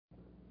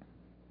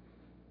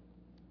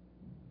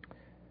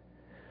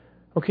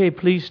Okay,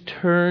 please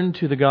turn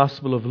to the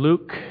Gospel of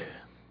Luke,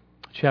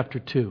 chapter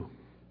 2.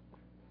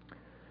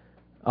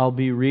 I'll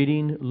be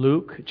reading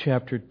Luke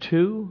chapter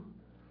 2,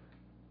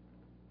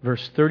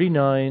 verse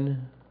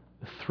 39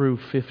 through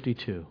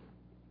 52.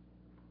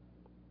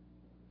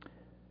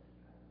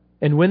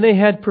 And when they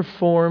had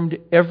performed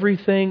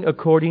everything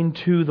according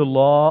to the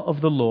law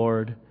of the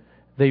Lord,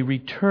 they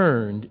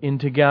returned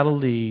into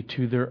Galilee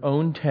to their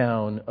own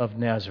town of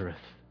Nazareth.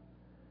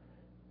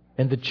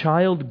 And the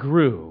child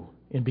grew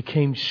and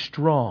became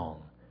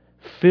strong,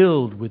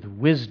 filled with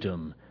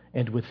wisdom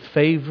and with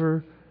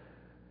favor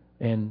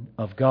and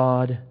of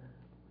God,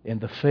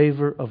 and the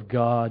favor of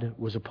God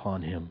was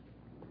upon him.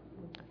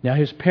 Now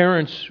his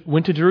parents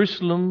went to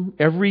Jerusalem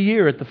every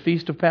year at the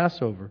feast of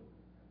Passover.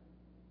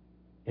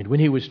 And when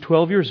he was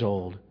 12 years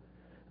old,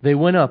 they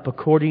went up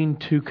according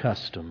to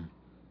custom.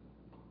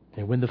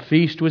 And when the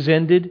feast was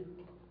ended,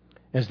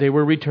 as they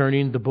were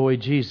returning, the boy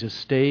Jesus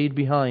stayed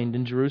behind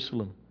in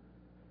Jerusalem.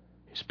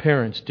 His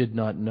parents did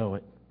not know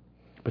it,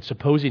 but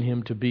supposing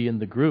him to be in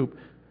the group,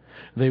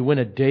 they went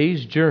a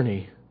day's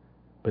journey.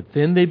 But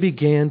then they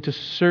began to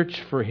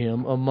search for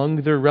him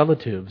among their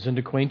relatives and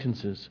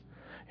acquaintances.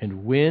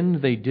 And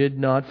when they did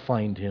not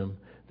find him,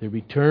 they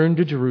returned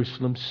to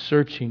Jerusalem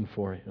searching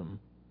for him.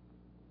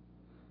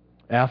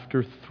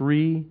 After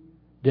 3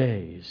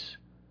 days,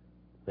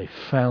 they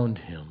found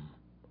him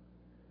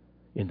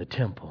in the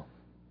temple,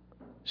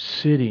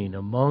 sitting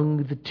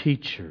among the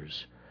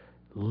teachers,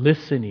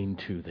 listening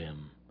to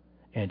them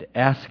and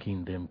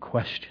asking them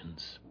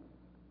questions.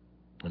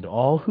 And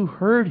all who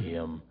heard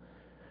him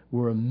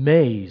were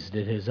amazed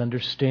at his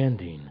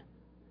understanding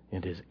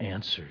and his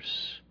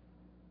answers.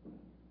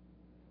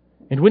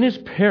 And when his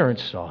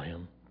parents saw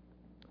him,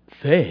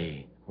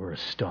 they were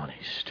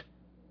astonished.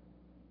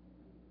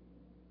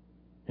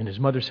 And his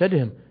mother said to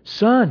him,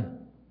 "Son,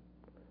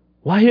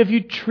 why have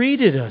you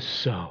treated us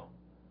so?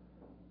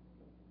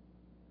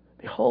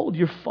 Behold,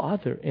 your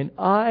father and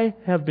I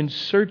have been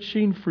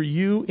searching for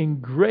you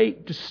in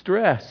great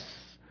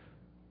distress."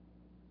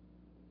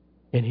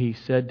 And he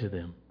said to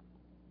them,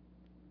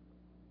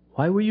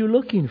 "Why were you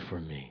looking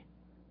for me?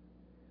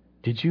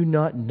 Did you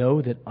not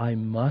know that I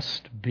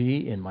must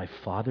be in my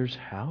Father's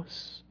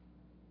house?"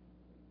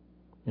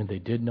 And they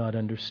did not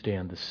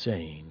understand the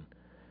saying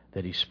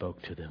that he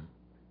spoke to them.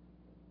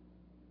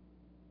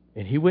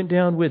 And he went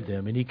down with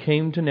them, and he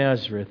came to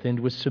Nazareth, and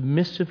was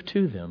submissive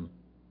to them.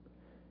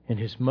 And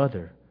his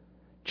mother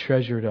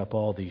treasured up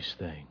all these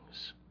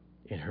things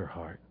in her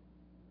heart.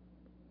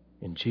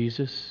 And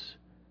Jesus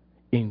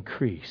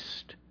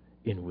increased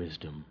in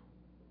wisdom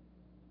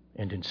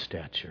and in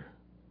stature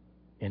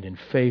and in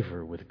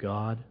favor with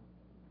God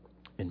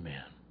and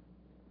man.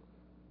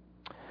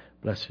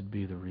 Blessed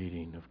be the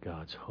reading of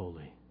God's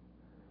holy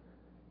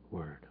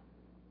word.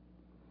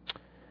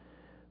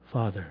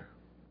 Father,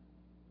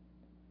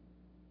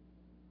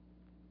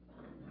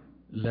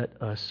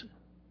 let us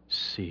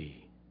see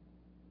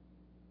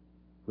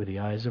with the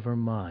eyes of our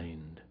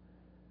mind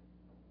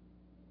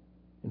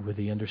and with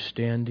the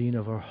understanding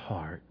of our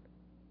heart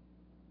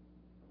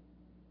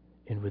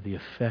and with the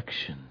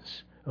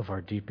affections of our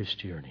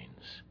deepest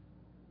yearnings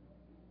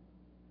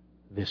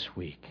this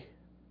week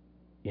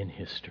in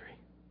history,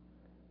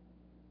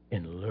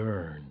 and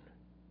learn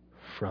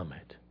from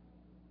it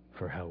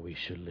for how we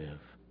should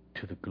live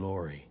to the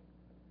glory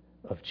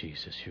of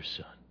Jesus, your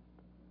Son.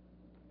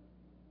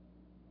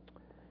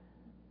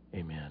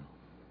 Amen.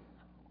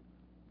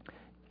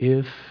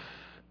 If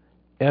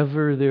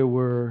ever there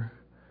were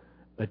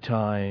a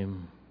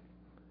time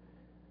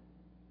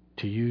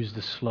to use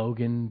the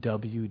slogan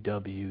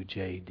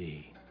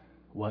WWJD,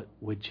 what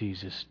would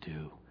Jesus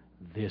do?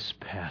 This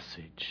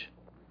passage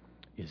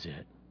is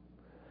it.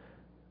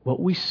 What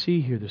we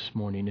see here this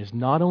morning is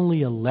not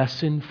only a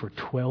lesson for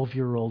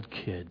 12-year-old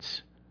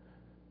kids,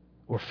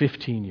 or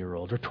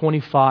 15-year-old, or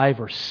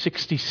 25, or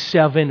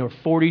 67, or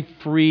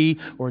 43,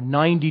 or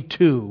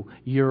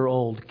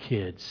 92-year-old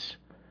kids.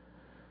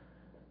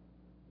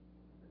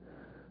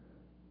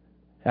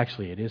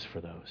 Actually, it is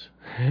for those.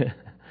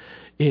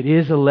 It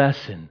is a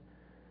lesson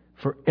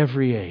for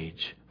every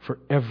age, for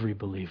every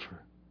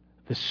believer.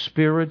 The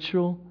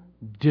spiritual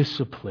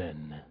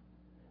discipline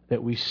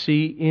that we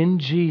see in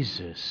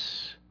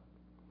Jesus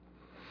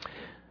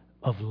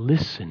of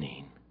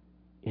listening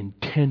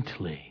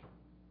intently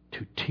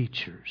to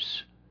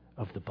teachers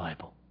of the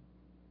Bible,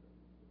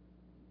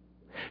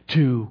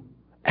 to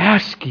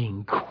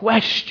asking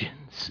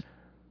questions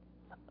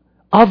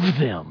of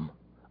them,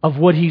 of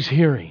what he's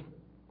hearing,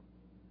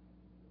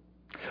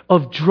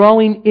 of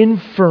drawing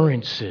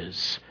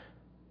inferences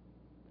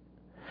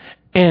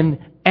and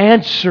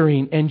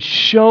answering and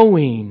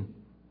showing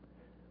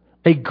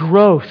a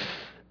growth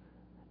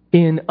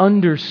in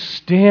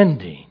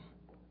understanding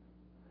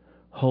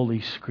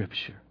Holy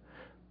Scripture.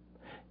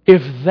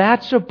 If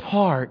that's a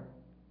part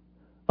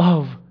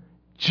of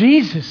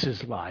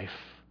Jesus'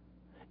 life,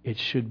 it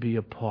should be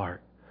a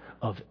part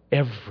of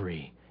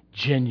every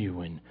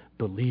genuine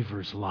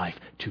believer's life,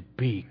 to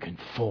be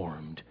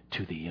conformed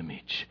to the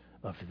image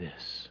of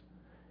this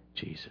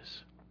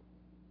Jesus.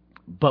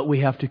 But we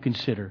have to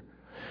consider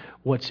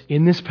what's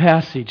in this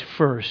passage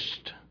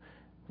first,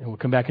 and we'll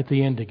come back at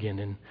the end again,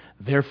 and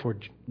therefore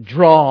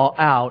draw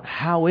out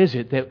how is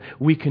it that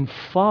we can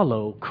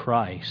follow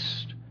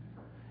Christ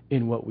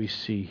in what we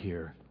see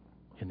here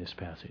in this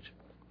passage.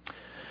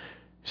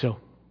 So,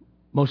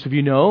 most of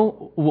you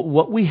know,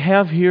 what we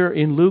have here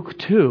in Luke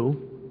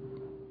 2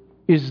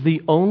 is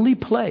the only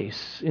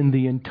place in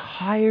the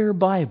entire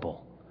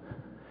Bible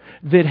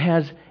that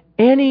has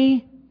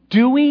any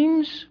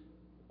doings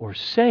or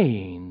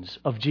sayings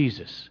of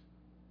Jesus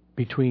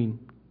between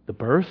the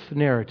birth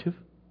narrative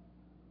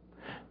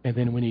and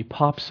then when He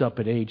pops up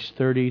at age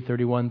 30,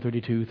 31,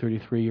 32,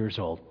 33 years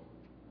old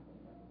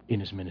in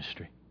His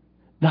ministry.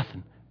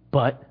 Nothing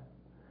but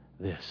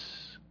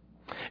this.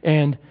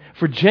 And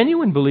for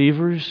genuine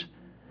believers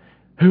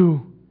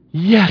who,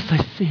 yes,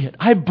 I see it,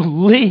 I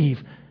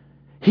believe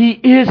He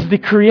is the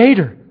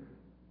Creator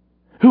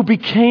who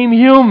became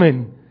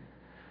human,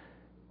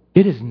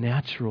 it is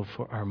natural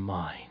for our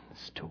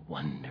minds to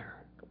wonder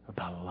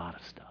about a lot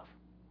of stuff.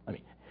 I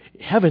mean,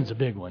 heaven's a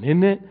big one,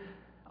 isn't it?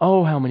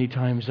 Oh, how many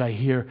times I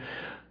hear,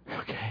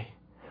 okay,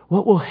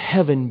 what will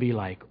heaven be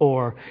like?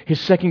 Or His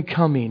second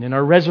coming and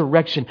our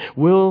resurrection.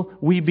 Will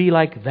we be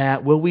like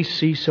that? Will we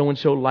see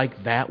so-and-so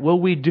like that? Will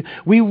we do?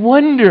 We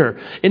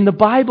wonder. And the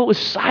Bible is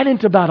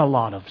silent about a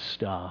lot of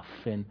stuff.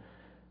 And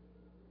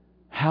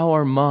how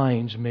our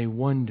minds may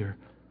wonder.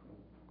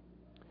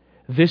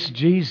 This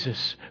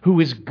Jesus, who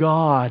is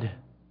God,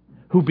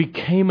 who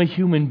became a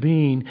human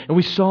being, and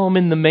we saw Him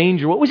in the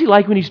manger. What was He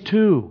like when He's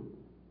 2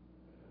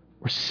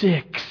 or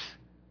 6?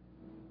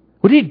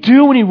 What did He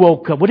do when He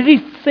woke up? What did He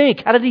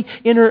think? How did He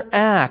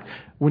interact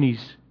when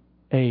He's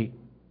 8?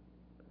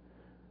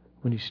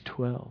 When He's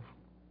 12?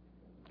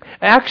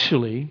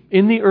 Actually,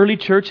 in the early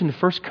church, in the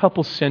first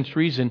couple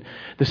centuries, in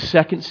the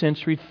 2nd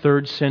century,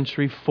 3rd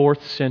century,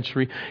 4th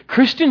century,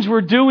 Christians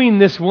were doing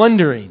this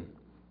wondering.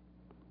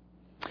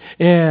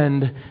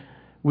 And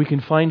we can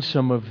find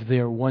some of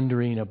their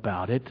wondering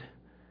about it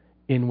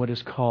in what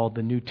is called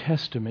the New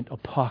Testament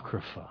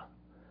Apocrypha.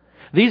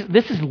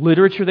 This is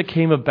literature that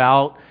came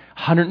about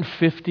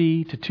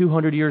 150 to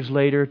 200 years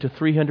later to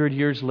 300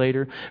 years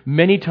later.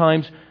 Many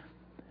times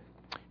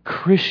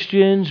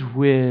Christians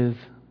with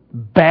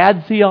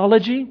bad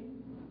theology,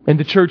 and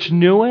the church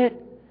knew it,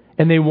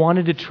 and they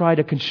wanted to try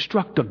to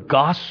construct a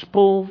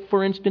gospel,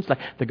 for instance, like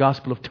the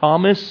Gospel of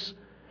Thomas,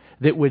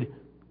 that would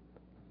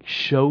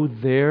show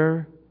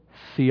their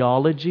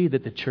theology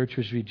that the church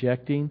was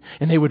rejecting.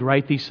 And they would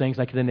write these things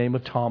like in the name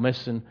of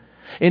Thomas.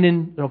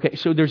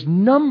 So there's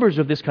numbers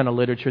of this kind of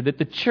literature that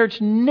the church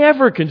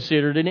never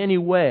considered in any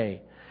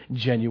way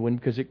genuine,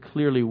 because it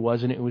clearly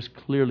wasn't. It was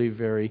clearly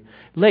very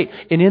late.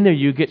 And in there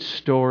you get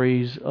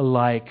stories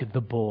like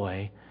the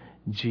boy,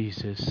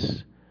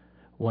 Jesus.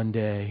 One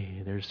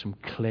day there's some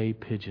clay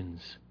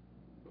pigeons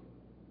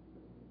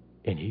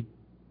and He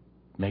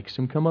makes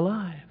them come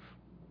alive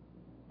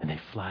and they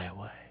fly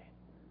away.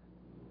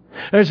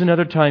 There's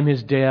another time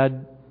His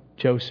dad,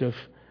 Joseph,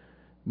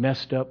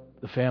 messed up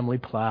the family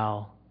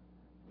plow.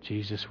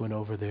 Jesus went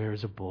over there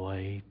as a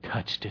boy,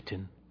 touched it,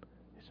 and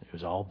it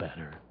was all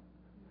better.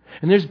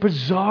 And there's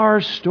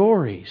bizarre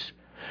stories.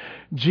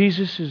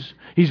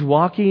 He's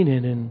walking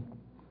and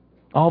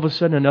all of a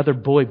sudden another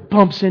boy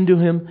bumps into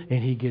him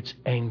and he gets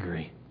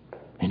angry.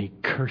 And he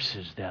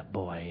curses that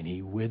boy and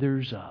he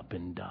withers up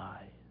and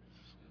dies.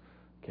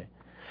 Okay.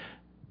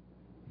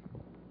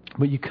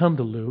 But you come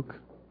to Luke.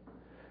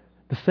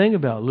 The thing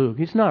about Luke,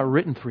 it's not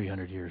written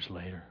 300 years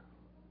later.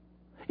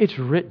 It's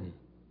written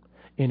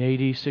in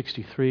AD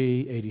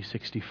 63, AD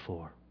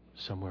 64,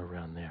 somewhere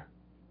around there.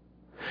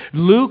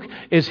 Luke,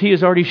 as he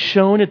has already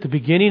shown at the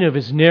beginning of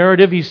his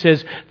narrative, he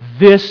says,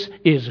 this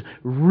is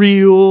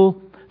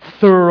real,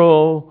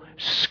 thorough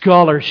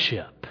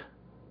scholarship.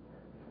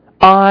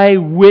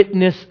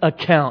 Eyewitness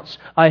accounts.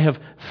 I have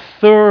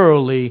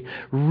thoroughly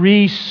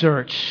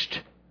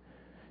researched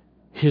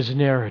his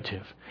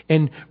narrative.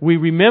 And we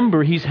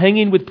remember he's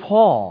hanging with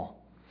Paul.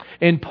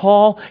 And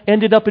Paul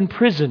ended up in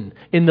prison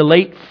in the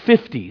late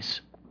 50s,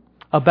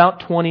 about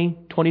 20,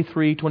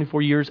 23,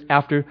 24 years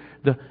after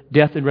the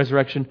death and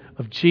resurrection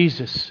of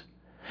Jesus.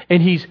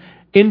 And he's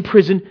in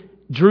prison,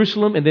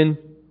 Jerusalem, and then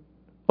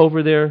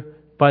over there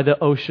by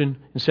the ocean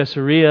in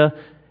Caesarea.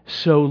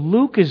 So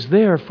Luke is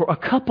there for a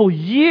couple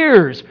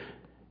years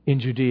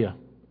in Judea.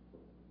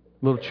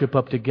 A little trip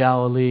up to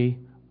Galilee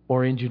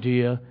or in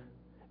Judea.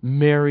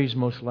 Mary's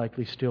most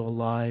likely still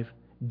alive.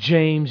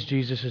 James,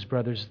 Jesus'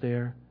 brother's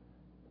there.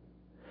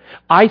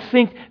 I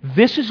think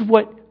this is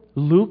what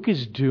Luke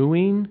is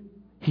doing.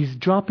 He's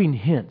dropping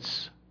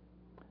hints.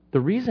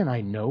 The reason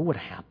I know what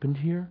happened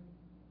here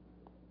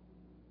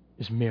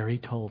is Mary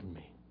told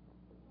me.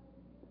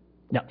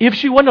 Now, if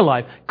she wasn't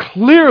alive,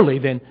 clearly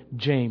then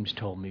James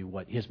told me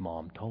what his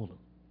mom told him.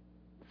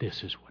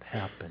 This is what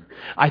happened.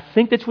 I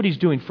think that's what he's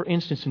doing. For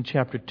instance, in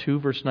chapter 2,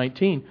 verse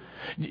 19,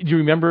 do you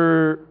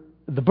remember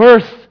the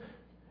birth,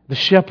 the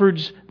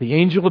shepherds, the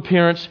angel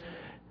appearance?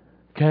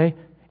 Okay?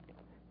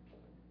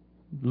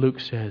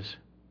 Luke says,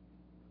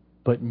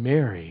 but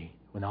Mary,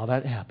 when all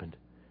that happened,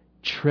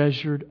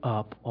 treasured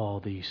up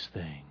all these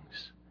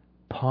things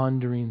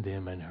pondering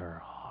them in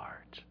her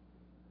heart.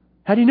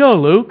 How do you know,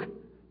 Luke?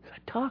 I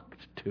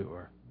talked to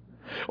her.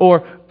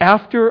 Or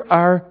after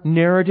our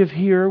narrative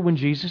here, when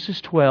Jesus is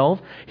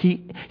 12,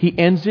 he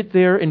ends it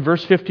there in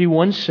verse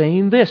 51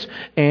 saying this,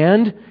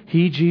 and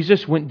he,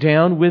 Jesus, went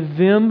down with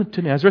them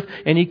to Nazareth,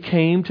 and he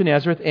came to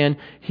Nazareth, and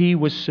he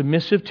was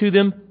submissive to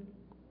them,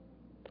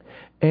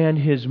 and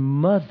his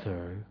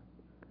mother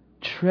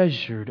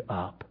treasured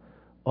up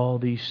all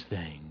these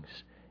things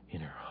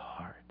in her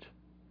heart.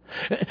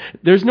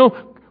 There's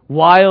no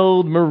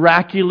wild,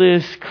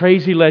 miraculous,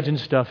 crazy legend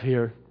stuff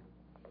here.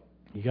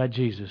 You got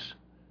Jesus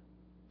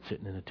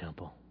sitting in the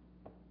temple,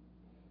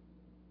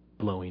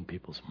 blowing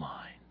people's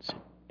minds at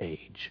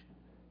age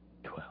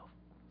 12.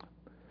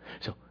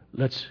 So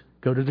let's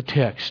go to the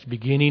text,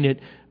 beginning at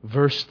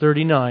verse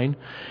 39.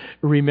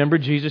 Remember,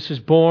 Jesus is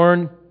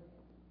born,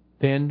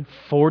 then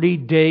 40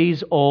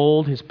 days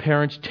old. His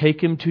parents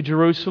take him to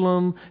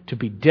Jerusalem to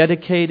be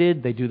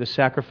dedicated. They do the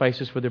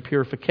sacrifices for their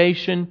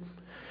purification.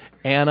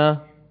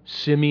 Anna,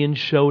 Simeon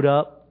showed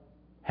up,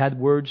 had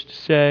words to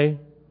say.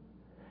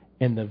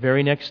 And the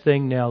very next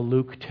thing now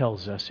Luke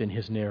tells us in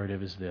his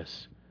narrative is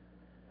this.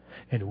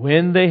 And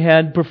when they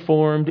had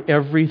performed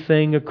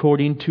everything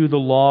according to the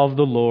law of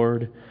the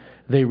Lord,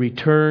 they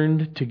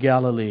returned to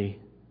Galilee,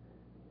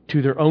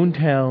 to their own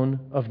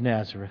town of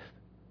Nazareth.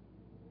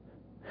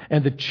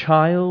 And the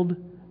child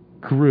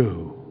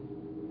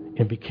grew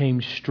and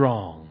became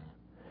strong,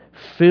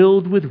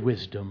 filled with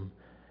wisdom,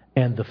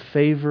 and the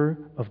favor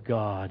of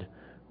God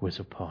was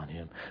upon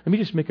him. Let me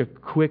just make a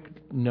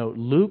quick note.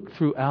 Luke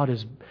throughout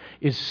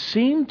is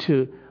seen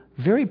to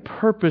very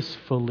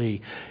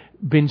purposefully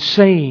been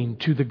saying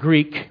to the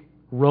Greek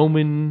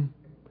Roman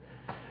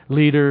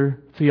leader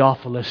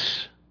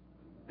Theophilus,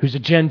 who's a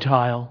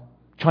Gentile,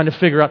 trying to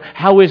figure out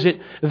how is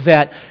it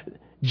that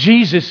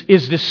Jesus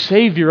is the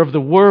Savior of the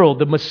world,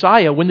 the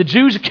Messiah, when the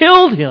Jews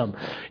killed Him.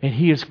 And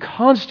he is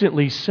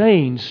constantly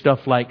saying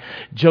stuff like,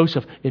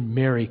 Joseph and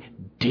Mary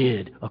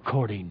did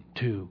according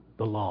to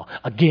the law.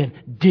 Again,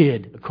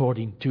 did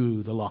according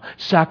to the law.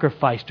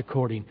 Sacrificed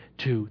according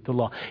to the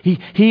law.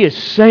 He is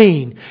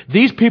saying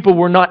these people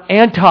were not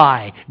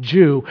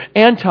anti-Jew,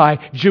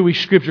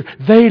 anti-Jewish Scripture.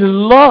 They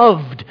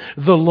loved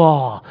the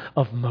law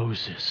of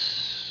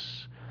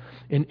Moses.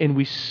 And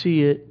we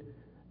see it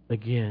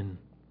again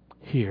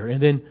here.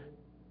 And then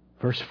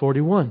verse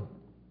 41.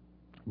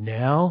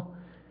 Now,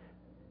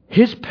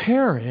 his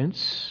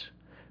parents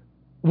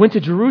went to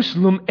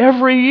Jerusalem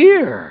every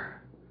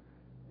year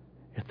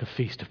at the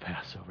Feast of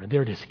Passover. And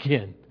there it is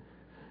again.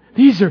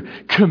 These are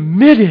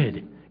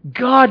committed,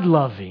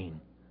 God-loving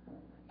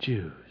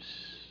Jews.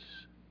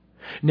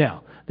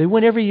 Now, they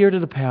went every year to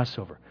the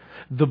Passover.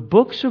 The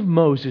books of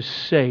Moses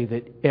say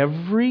that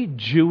every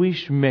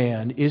Jewish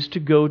man is to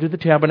go to the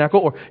tabernacle,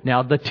 or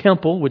now the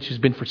temple, which has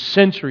been for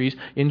centuries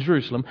in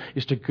Jerusalem,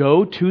 is to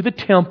go to the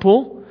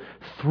temple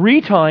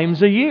 3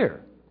 times a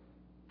year.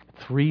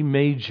 3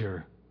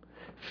 major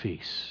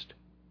feasts.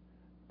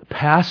 The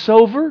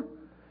Passover,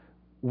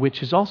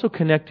 which is also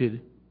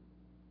connected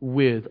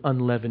with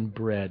unleavened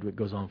bread, which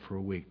goes on for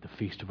a week, the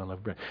Feast of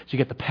Unleavened Bread. So you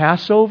get the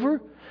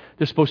Passover,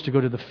 they're supposed to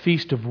go to the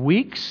Feast of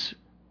Weeks,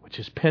 which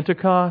is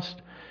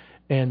Pentecost,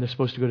 and they're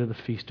supposed to go to the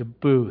Feast of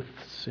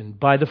Booths. And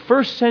by the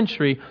 1st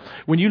century,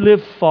 when you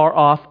live far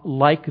off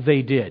like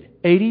they did,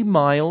 80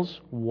 miles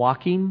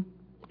walking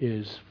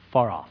is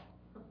far off.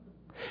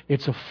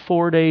 It's a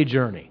 4-day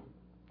journey.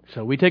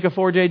 So we take a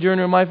 4-day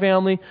journey with my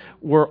family,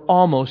 we're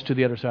almost to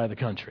the other side of the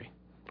country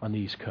on the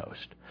East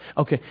Coast.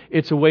 Okay,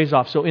 it's a ways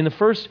off. So in the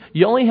first,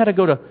 you only had to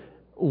go to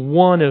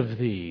one of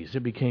these.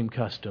 It became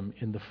custom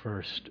in the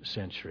 1st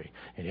century.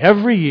 And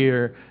every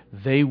year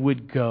they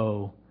would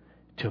go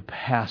to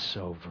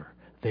Passover.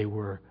 They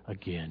were,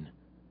 again,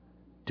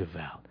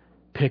 devout.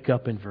 Pick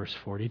up in verse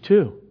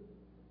 42.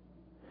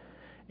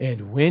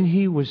 And when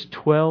he was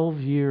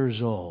 12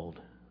 years old,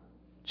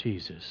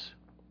 Jesus,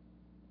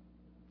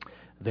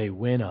 they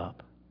went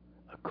up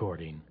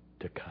according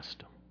to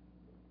custom.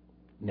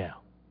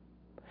 Now,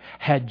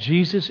 had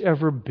Jesus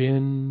ever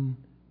been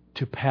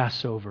to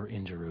Passover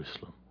in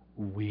Jerusalem?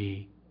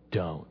 We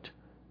don't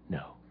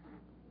know.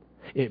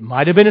 It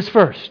might have been his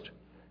first.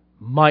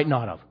 Might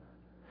not have.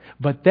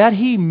 But that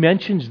he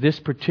mentions this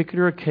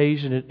particular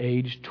occasion at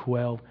age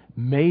 12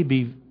 may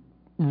be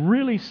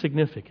really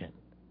significant.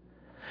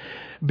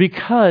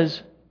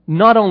 Because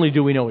not only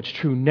do we know it's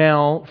true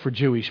now for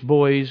Jewish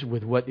boys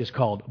with what is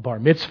called bar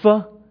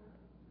mitzvah.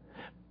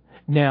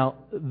 Now,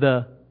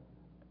 the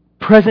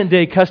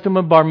present-day custom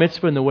of bar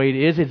mitzvah and the way it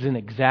is isn't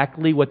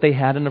exactly what they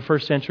had in the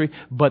 1st century,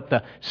 but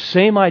the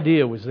same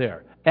idea was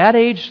there. At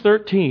age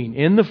 13,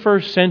 in the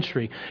 1st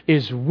century,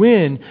 is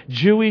when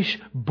Jewish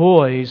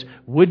boys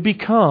would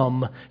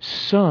become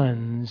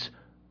sons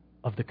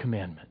of the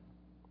commandment.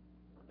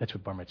 That's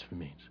what bar mitzvah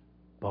means.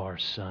 Bar,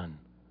 son.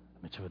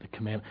 Mitzvah, the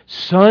commandment.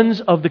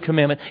 Sons of the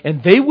commandment.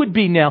 And they would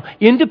be now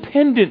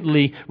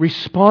independently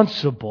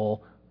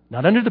responsible,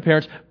 not under the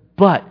parents,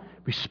 but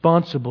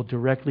responsible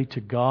directly to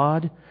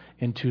God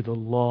and to the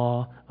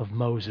law of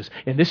Moses.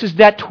 And this is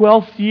that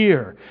 12th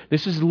year.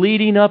 This is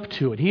leading up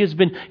to it. He has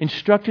been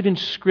instructed in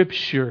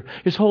Scripture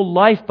his whole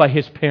life by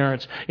his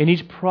parents, and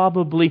he's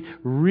probably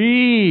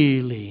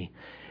really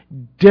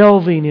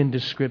delving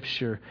into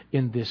Scripture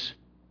in this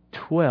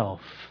 12th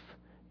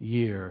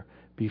year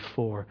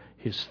before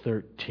his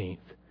 13th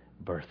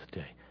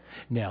birthday.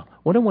 Now,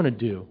 what I want to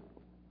do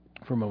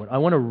for a moment, I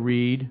want to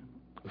read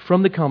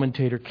from the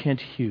commentator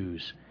Kent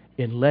Hughes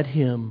and let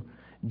him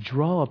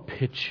draw a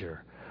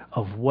picture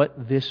of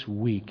what this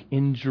week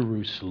in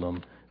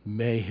Jerusalem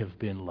may have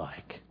been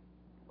like.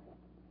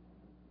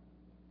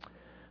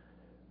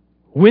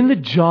 When the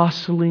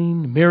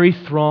jostling, merry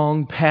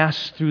throng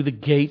passed through the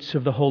gates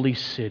of the holy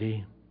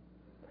city,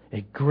 a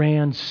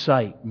grand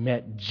sight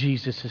met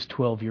Jesus'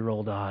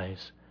 12-year-old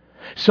eyes.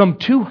 Some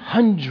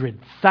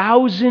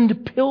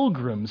 200,000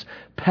 pilgrims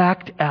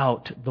packed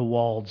out the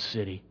walled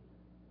city.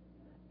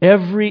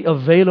 Every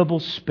available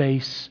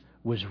space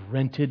was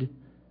rented,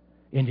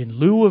 and in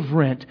lieu of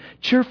rent,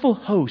 cheerful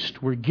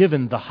hosts were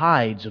given the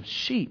hides of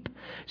sheep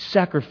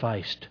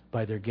sacrificed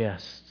by their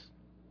guests.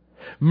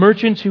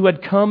 Merchants who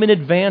had come in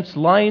advance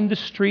lined the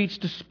streets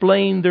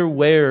displaying their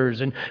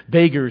wares, and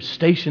beggars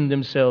stationed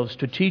themselves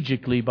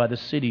strategically by the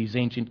city's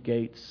ancient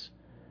gates.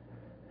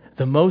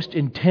 The most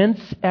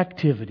intense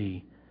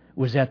activity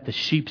was at the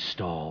sheep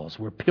stalls,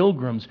 where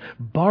pilgrims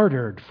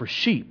bartered for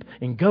sheep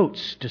and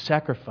goats to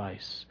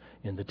sacrifice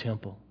in the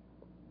temple.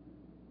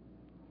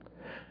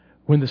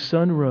 When the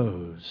sun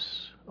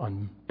rose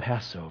on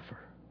Passover,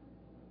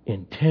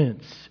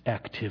 intense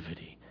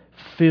activity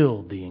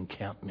filled the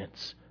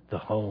encampments, the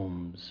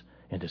homes,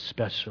 and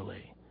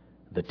especially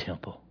the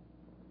temple.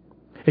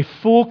 A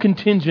full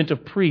contingent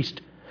of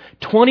priests,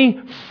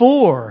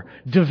 24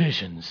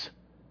 divisions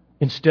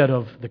instead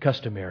of the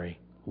customary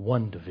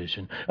one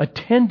division,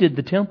 attended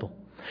the temple.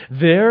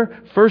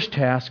 Their first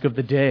task of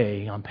the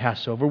day on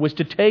Passover was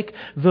to take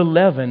the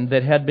leaven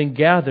that had been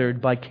gathered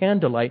by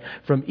candlelight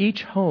from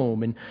each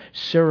home and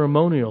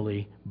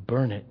ceremonially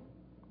burn it.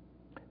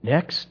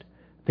 Next,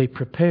 they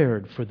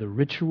prepared for the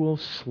ritual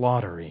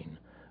slaughtering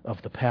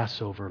of the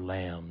Passover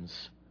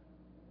lambs.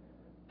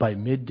 By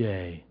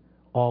midday,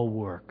 all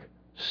work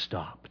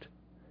stopped,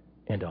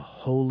 and a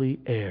holy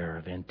air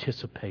of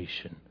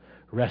anticipation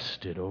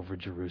rested over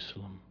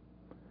Jerusalem.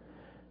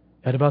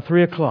 At about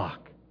 3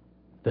 o'clock,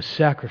 the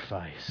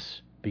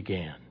sacrifice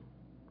began.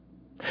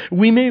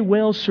 We may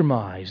well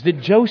surmise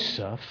that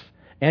Joseph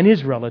and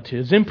his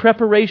relatives, in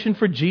preparation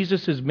for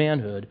Jesus'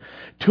 manhood,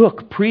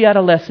 took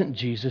pre-adolescent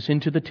Jesus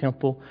into the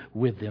temple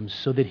with them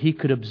so that he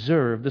could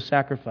observe the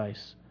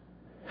sacrifice.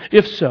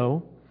 If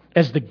so,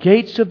 as the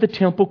gates of the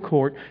temple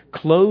court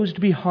closed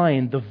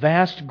behind the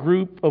vast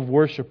group of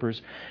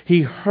worshipers,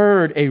 he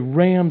heard a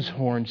ram's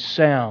horn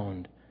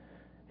sound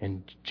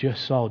and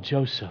just saw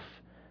Joseph,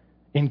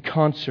 in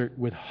concert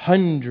with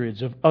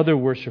hundreds of other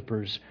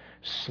worshipers,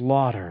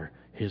 slaughter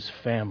his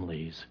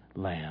family's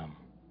lamb.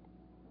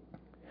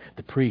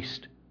 The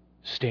priest,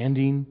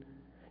 standing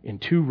in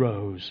 2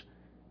 rows,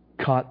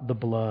 caught the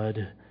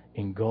blood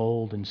in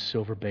gold and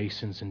silver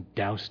basins and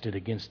doused it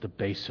against the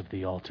base of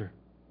the altar.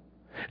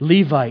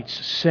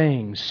 Levites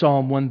sang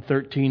Psalm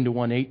 113 to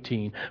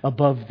 118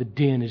 above the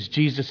din as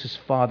Jesus'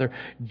 father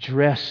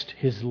dressed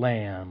his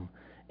lamb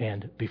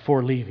and,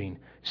 before leaving,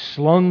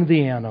 slung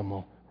the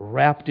animal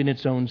wrapped in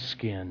its own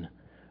skin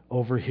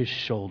over his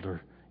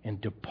shoulder and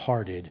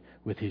departed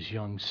with his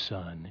young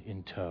son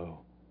in tow.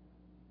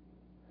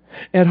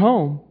 At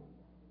home,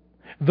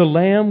 the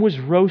lamb was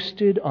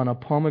roasted on a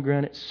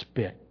pomegranate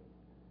spit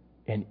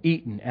and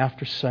eaten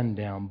after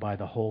sundown by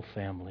the whole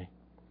family.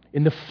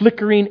 In the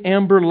flickering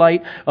amber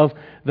light of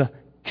the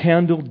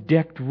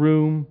candle-decked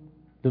room,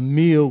 the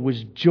meal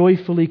was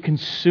joyfully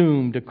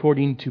consumed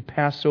according to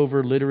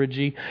Passover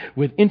liturgy,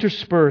 with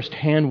interspersed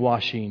hand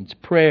washings,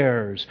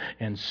 prayers,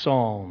 and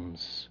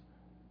psalms.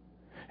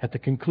 At the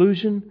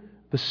conclusion,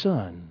 the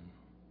Son,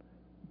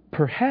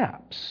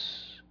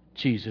 perhaps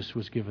Jesus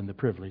was given the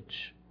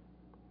privilege,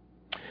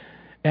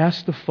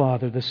 asked the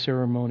Father the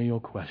ceremonial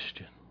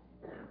question: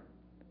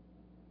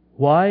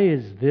 "Why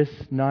is this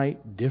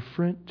night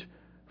different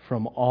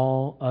from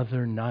all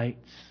other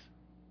nights?"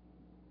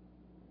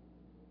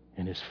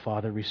 And his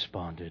Father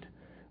responded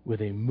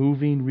with a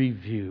moving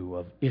review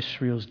of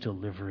Israel's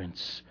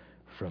deliverance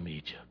from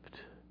Egypt.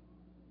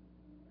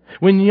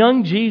 When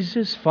young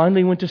Jesus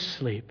finally went to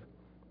sleep,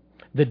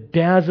 the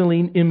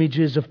dazzling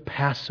images of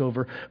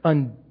Passover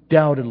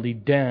undoubtedly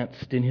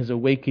danced in his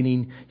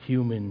awakening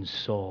human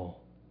soul.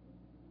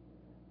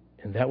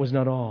 And that was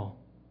not all.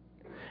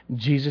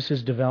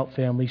 Jesus' devout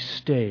family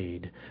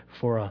stayed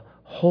for a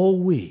whole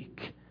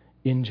week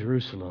in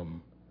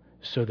Jerusalem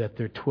so that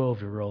their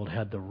 12-year-old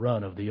had the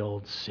run of the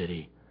old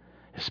city,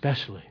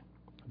 especially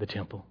the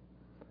temple.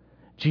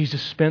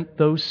 Jesus spent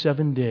those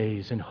 7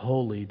 days in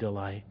holy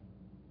delight.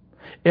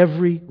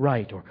 Every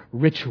rite or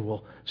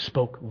ritual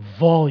spoke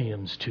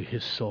volumes to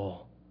his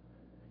soul.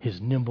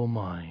 His nimble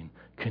mind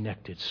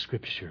connected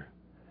Scripture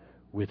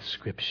with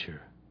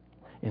Scripture,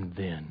 and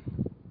then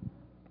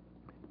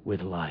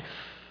with life.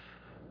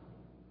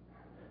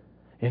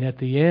 And at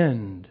the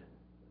end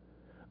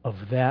of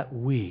that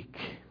week,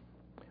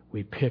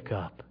 we pick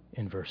up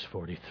in verse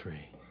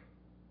 43.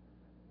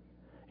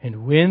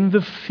 And when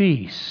the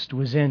feast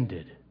was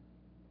ended,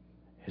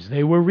 as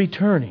they were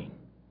returning,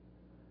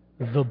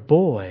 the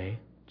boy,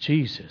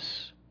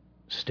 Jesus,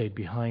 stayed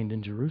behind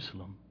in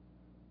Jerusalem.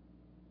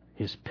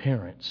 His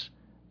parents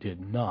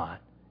did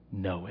not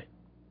know it.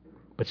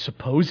 But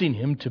supposing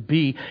him to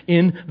be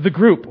in the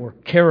group or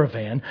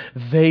caravan,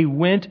 they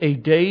went a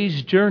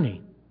day's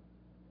journey.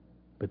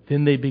 But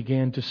then they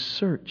began to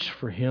search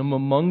for him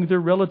among their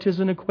relatives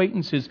and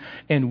acquaintances.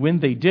 And when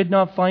they did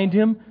not find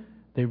him,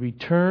 they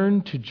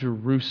returned to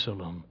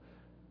Jerusalem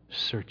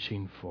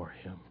searching for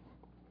him.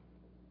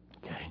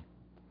 Okay.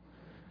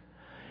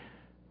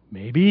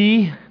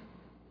 Maybe,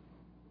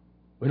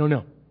 we don't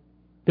know.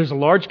 There's a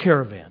large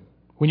caravan.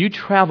 When you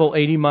travel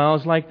 80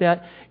 miles like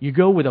that, you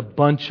go with a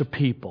bunch of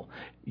people.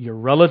 Your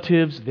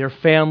relatives, their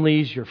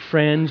families, your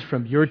friends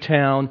from your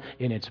town,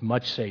 and it's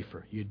much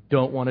safer. You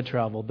don't want to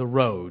travel the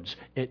roads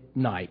at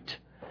night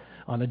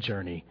on a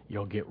journey.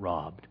 You'll get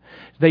robbed.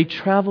 They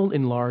traveled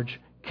in large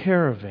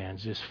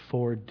caravans this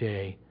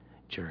 4-day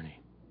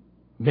journey.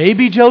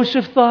 Maybe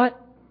Joseph thought,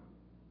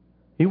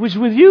 he was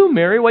with you,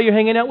 Mary, while you're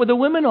hanging out with the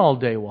women all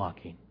day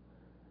walking.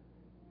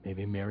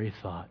 Maybe Mary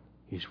thought,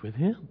 he's with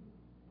him.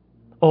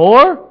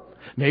 Or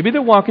maybe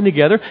they're walking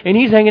together and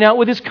he's hanging out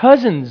with his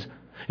cousins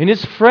and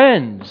his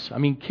friends. I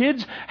mean,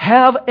 kids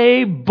have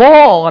a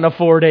ball on a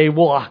 4-day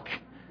walk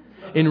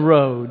in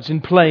roads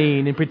and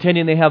playing and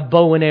pretending they have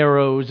bow and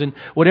arrows and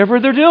whatever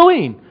they're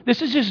doing.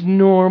 This is just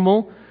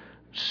normal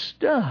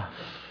stuff.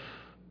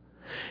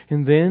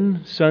 And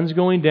then sun's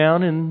going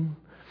down and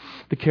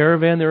the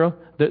caravan,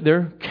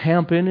 they're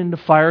camping and the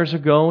fires are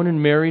going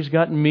and Mary's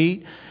got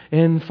meat.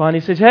 And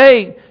finally says,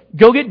 hey,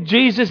 go get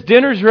Jesus,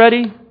 dinner's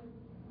ready.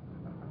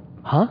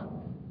 Huh?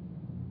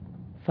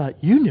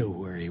 Thought you knew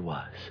where he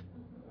was.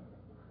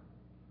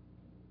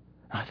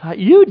 I thought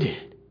you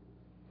did.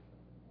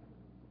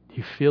 Do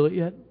you feel it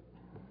yet?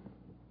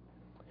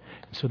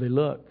 And so they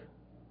look.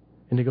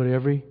 And they go to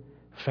every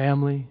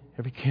family,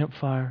 every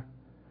campfire.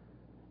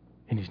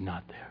 And he's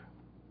not there.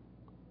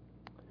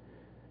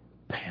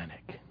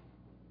 Panic.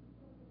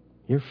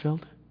 You ever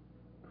felt it?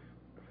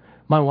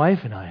 My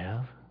wife and I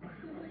have.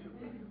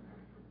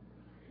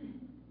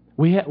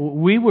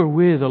 We were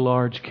with a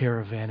large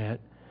caravan at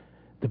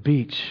the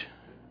beach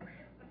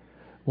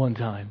one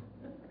time.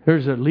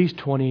 There's at least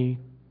 20,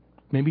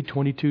 maybe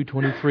 22,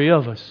 23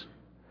 of us.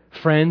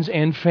 Friends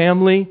and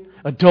family,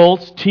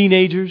 adults,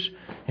 teenagers,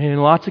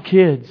 and lots of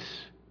kids.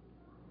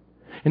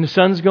 And the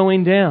sun's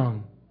going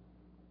down.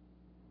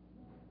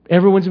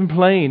 Everyone's been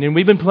playing, and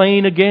we've been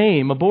playing a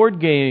game, a board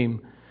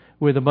game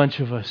with a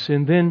bunch of us.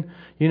 And then,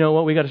 you know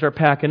what, we got to start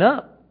packing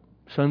up.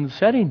 Sun's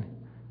setting.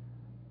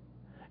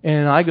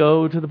 And I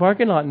go to the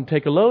parking lot and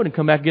take a load and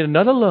come back and get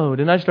another load.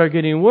 And I start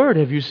getting word,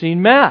 have you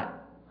seen Matt?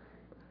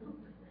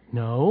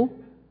 No.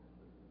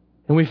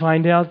 And we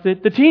find out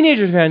that the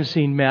teenagers hadn't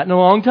seen Matt in a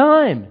long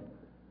time.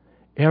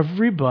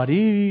 Everybody,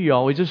 you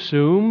always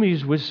assume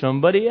he's with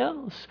somebody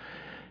else.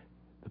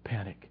 The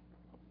panic.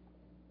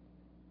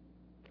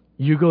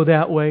 You go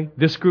that way,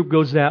 this group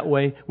goes that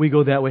way, we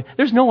go that way.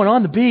 There's no one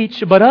on the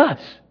beach but us.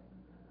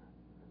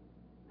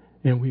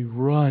 And we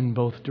run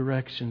both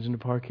directions in the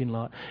parking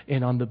lot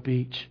and on the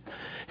beach.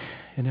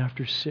 And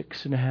after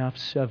 6.5,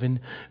 7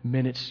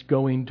 minutes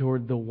going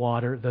toward the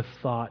water, the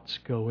thoughts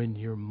go in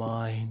your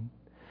mind,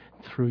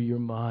 through your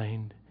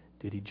mind.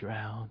 Did he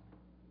drown?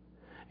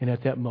 And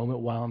at that moment,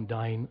 while I'm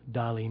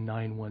dialing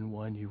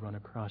 911, you run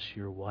across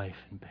your wife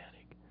in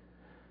panic.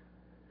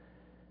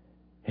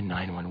 And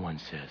 911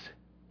 says,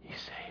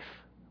 he's safe.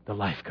 The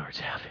lifeguards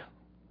have him.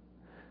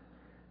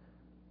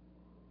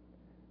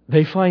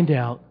 They find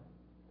out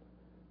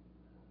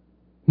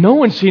no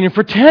one's seen him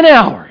for 10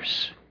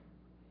 hours.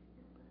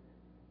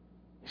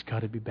 He's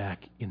got to be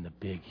back in the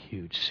big,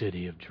 huge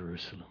city of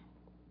Jerusalem.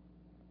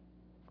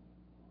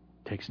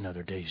 Takes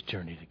another day's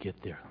journey to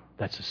get there.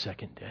 That's the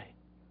second day.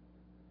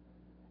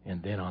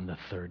 And then on the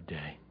third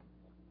day,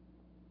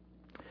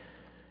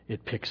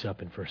 it picks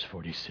up in verse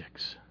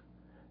 46.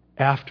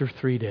 After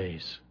 3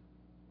 days,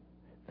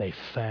 they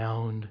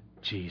found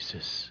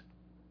Jesus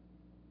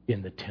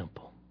in the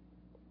temple.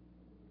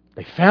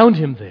 They found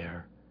him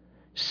there,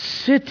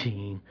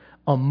 sitting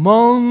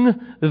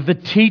among the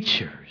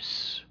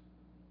teachers,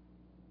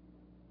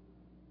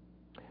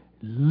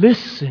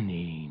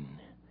 listening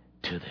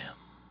to them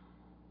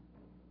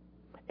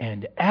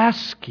and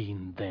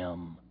asking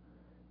them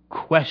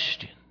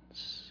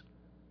questions.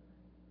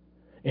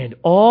 And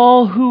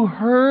all who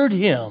heard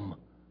him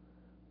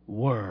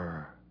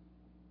were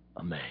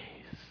amazed.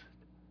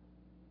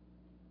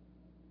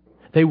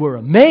 They were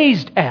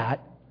amazed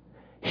at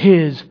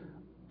his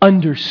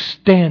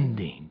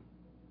understanding.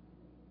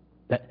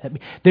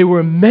 They were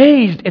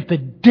amazed at the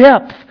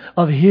depth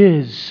of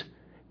his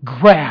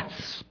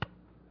grasp,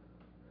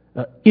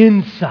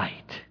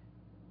 insight,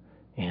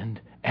 and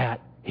at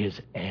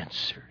his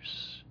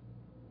answers.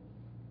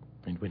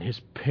 And when his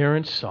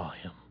parents saw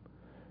him,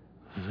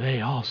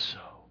 they also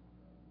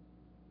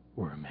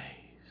were amazed.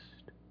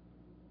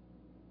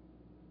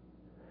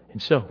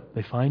 And so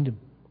they find him.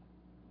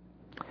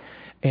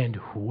 And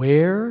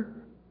where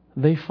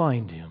they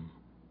find him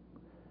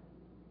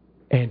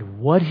and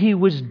what he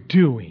was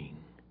doing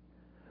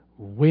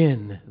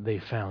when they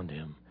found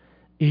him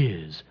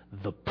is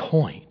the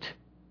point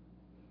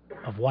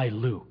of why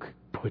Luke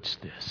puts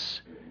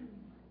this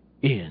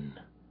in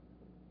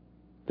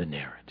the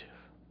narrative.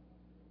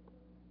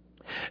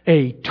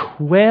 A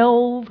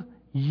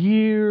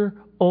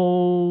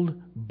 12-year-old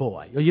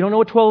boy. You don't know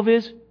what 12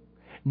 is?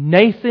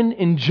 Nathan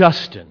and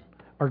Justin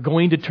are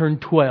going to turn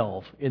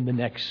 12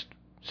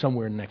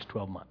 somewhere in the next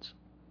 12 months.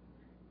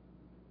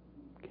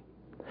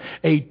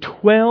 A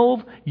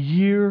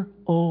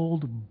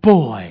 12-year-old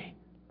boy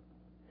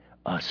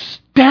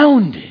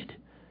astounded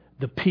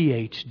the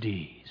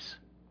PhDs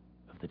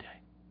of the day.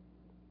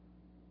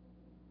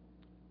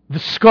 The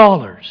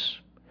scholars,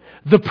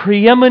 the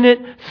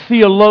preeminent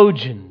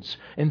theologians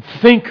and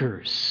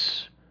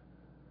thinkers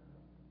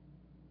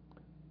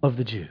of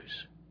the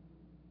Jews.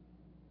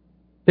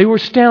 They were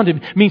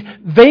astounded. I mean,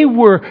 they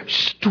were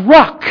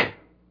struck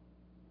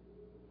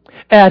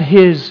at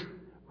his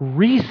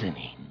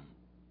reasoning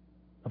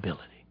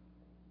ability.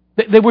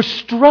 They were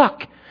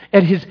struck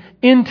at his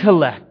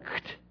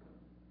intellect,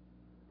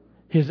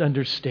 his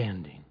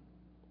understanding.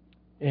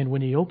 And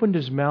when he opened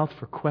his mouth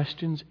for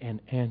questions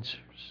and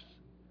answers,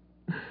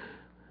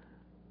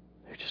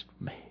 they're just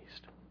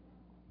amazed.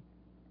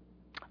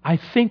 I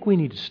think we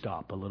need to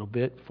stop a little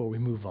bit before we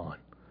move on.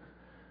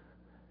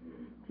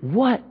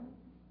 What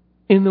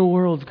in the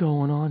world's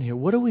going on here?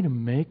 What are we to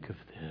make of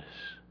this?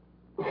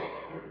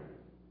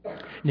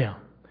 Now,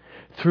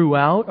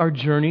 throughout our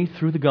journey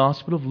through the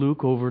Gospel of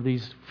Luke over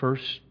these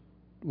first,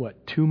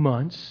 2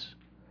 months,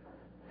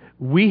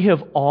 we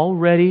have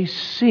already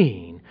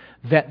seen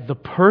that the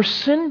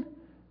person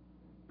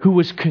who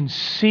was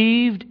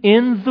conceived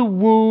in the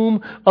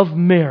womb of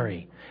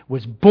Mary,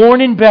 was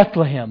born in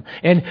Bethlehem,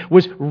 and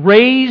was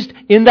raised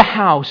in the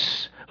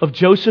house of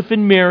Joseph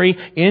and Mary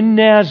in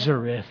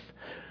Nazareth,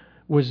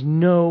 was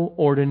no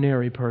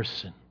ordinary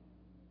person.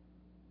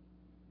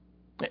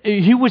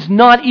 He was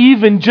not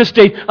even just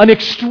an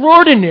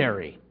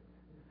extraordinary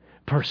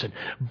person.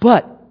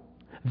 But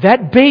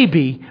that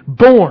baby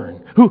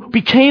born, who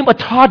became a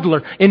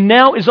toddler and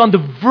now is on the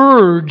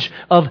verge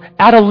of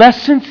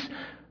adolescence,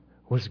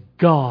 was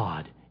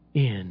God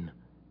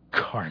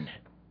incarnate.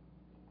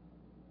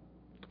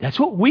 That's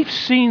what we've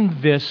seen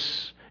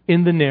this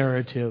in the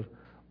narrative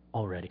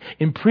already.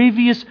 In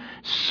previous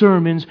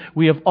sermons,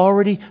 we have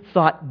already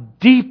thought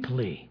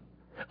deeply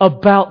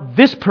about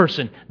this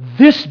person,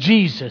 this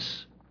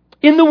Jesus,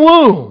 in the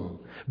womb,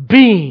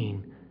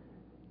 being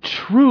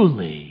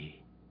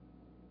truly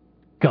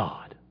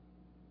God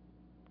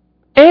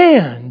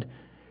and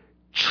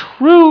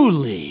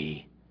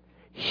truly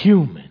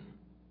human.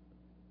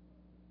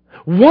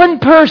 One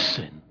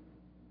person,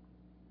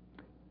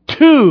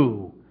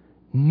 two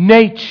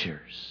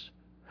natures,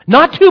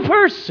 not two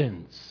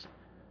persons,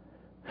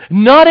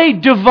 not a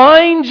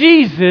divine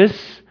Jesus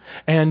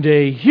and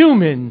a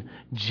human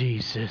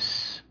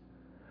Jesus.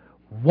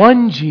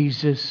 One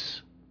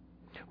Jesus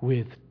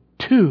with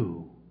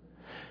two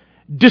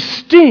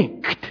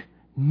distinct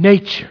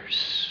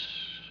natures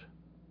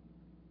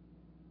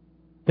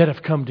that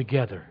have come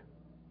together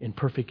in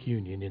perfect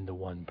union in the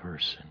one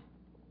person.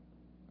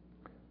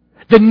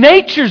 The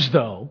natures,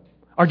 though,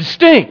 are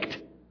distinct.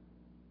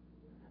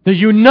 They're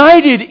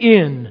united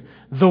in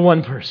the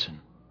one person.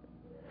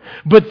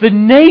 But the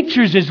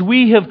natures, as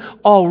we have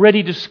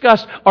already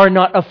discussed, are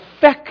not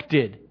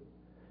affected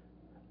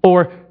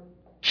or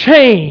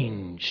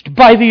changed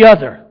by the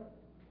other.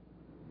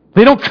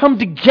 They don't come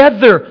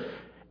together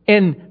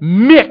and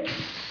mix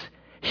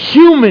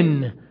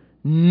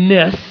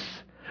humanness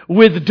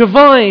with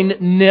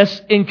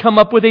divineness and come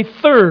up with a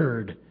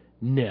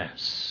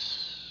thirdness.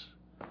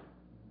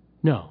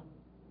 No.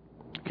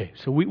 Okay,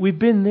 so we've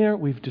been there.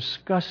 We've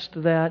discussed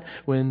that.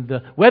 When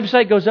the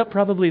website goes up,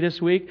 probably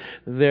this week,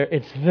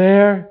 it's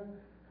there.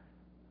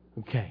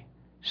 Okay,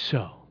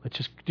 so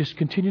let's just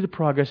continue the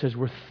progress as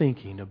we're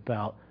thinking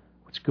about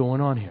what's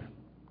going on here.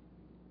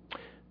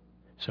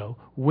 So,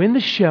 when the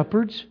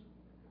shepherds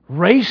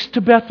raced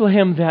to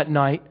Bethlehem that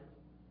night,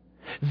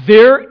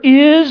 there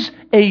is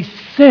a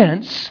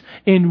sense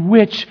in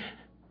which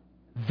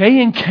they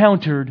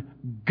encountered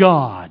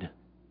God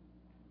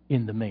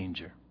in the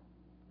manger.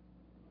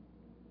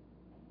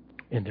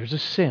 And there's a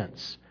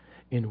sense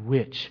in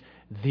which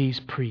these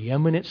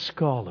preeminent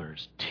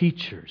scholars,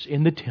 teachers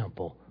in the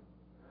temple,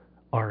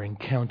 are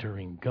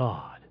encountering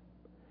God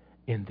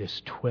in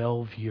this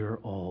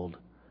 12-year-old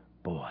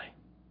boy.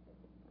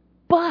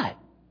 But,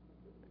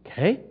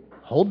 okay,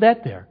 hold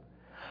that there.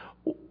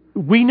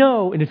 We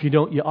know, and if you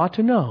don't, you ought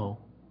to know,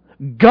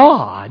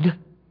 God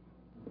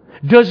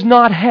does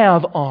not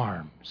have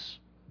arms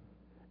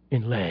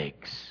and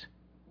legs.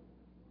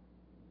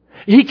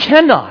 He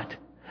cannot.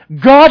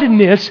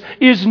 Godness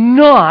is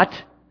not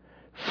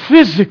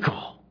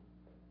physical.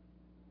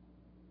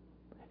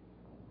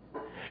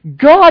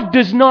 God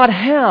does not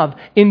have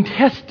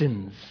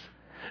intestines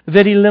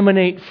that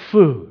eliminate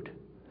food.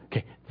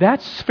 Okay,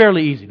 that's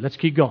fairly easy. Let's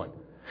keep going.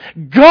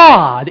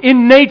 God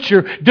in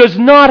nature does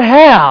not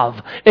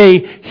have a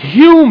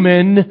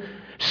human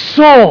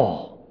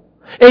soul,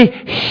 a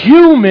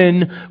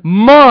human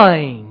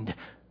mind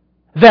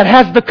that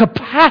has the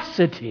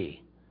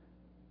capacity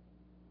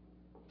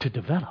to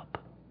develop,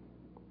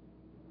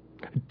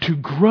 to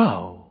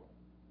grow,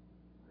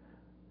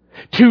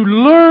 to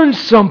learn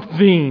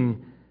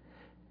something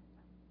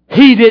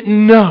he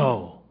didn't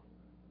know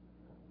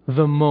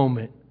the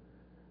moment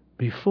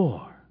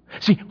before.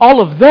 See,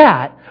 all of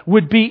that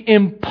would be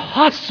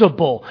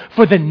impossible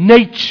for the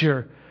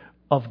nature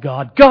of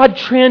God. God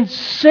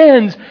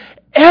transcends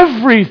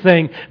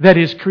everything that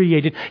is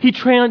created. He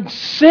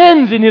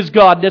transcends in His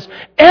Godness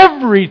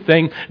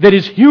everything that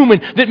is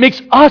human, that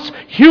makes us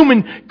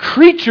human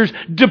creatures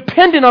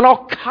dependent on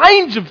all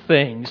kinds of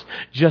things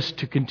just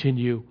to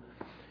continue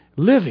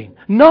living.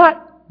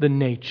 Not the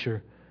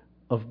nature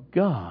of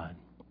God.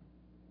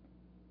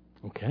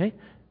 Okay?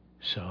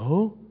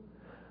 So,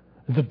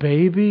 the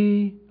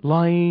baby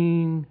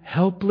lying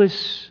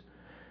helpless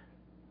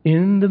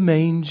in the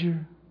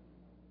manger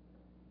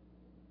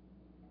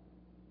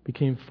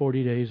became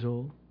 40 days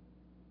old,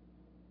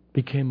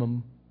 became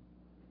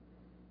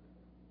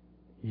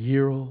a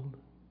year-old,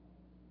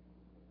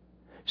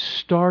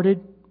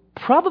 started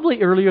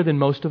probably earlier than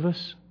most of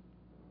us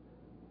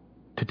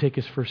to take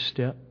his first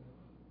step,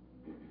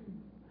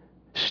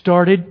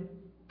 started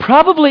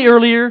probably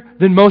earlier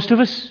than most of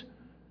us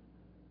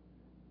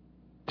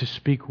to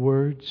speak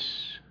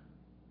words,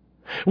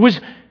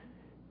 was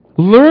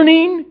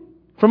learning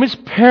from his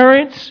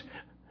parents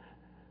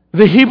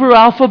the Hebrew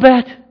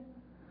alphabet.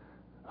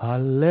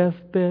 Aleph,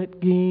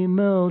 Bet,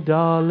 Gimel,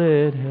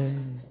 Dalet, Hey.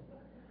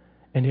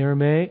 In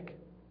Aramaic,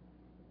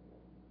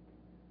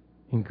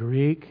 in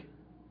Greek.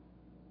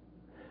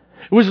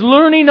 Was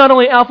learning not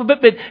only alphabet,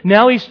 but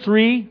now he's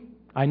 3.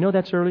 I know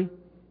that's early.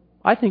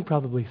 I think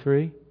probably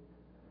 3.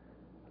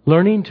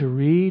 Learning to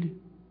read,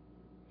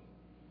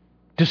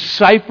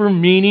 decipher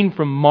meaning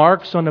from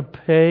marks on a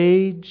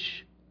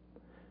page.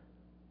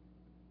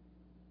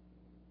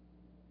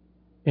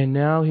 And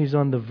now he's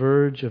on the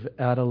verge of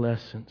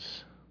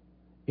adolescence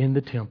in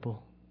the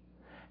temple,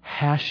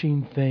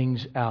 hashing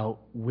things out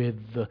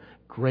with the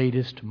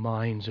greatest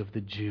minds of the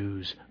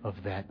Jews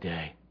of that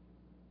day.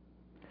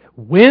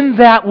 When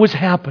that was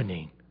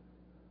happening,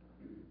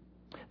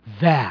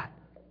 that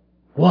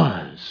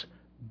was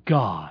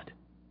God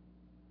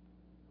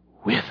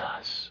with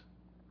us.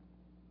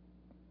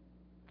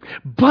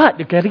 But,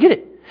 you've got to get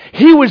it,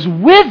 He was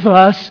with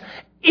us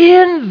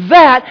in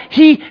that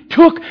He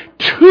took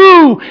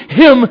to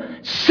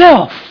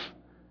Himself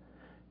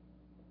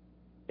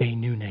a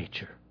new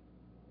nature.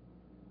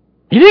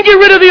 He didn't get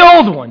rid of the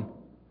old one,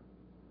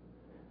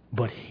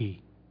 but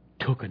He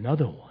took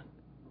another one,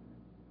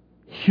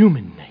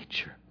 human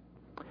nature,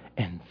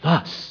 and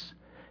thus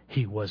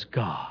He was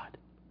God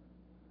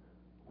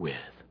with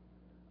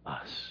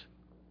us.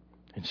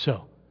 And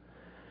so,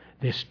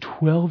 this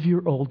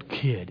 12-year-old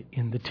kid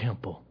in the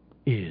temple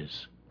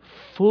is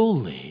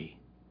fully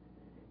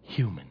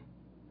human.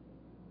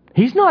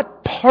 He's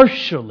not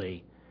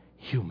partially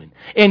human.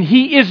 And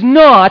He is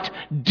not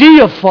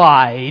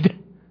deified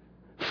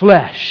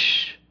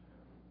flesh.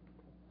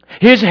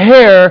 His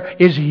hair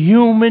is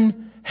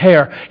human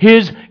hair.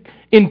 His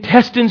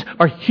intestines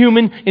are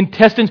human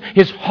intestines.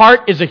 His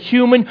heart is a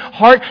human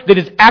heart that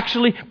is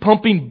actually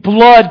pumping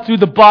blood through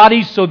the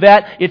body so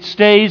that it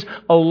stays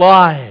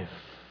alive.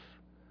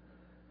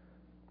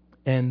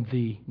 And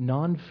the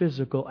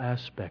non-physical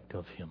aspect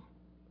of Him,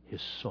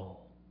 His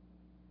soul,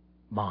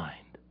 mind.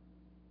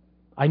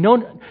 I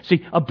know,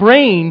 see, a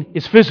brain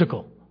is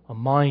physical. A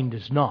mind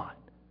is not.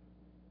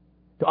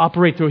 To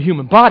operate through a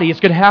human body, it's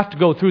going to have to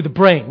go through the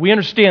brain. We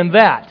understand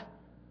that.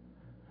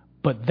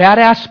 But that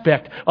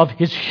aspect of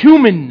His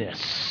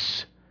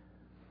humanness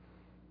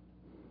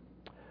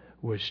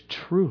was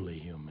truly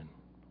human.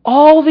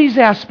 All these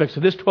aspects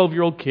of this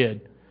 12-year-old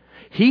kid,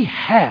 he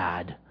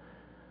had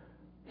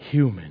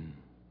human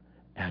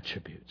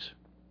attributes.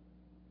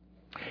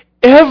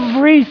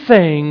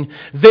 Everything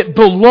that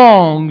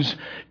belongs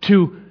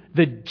to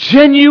the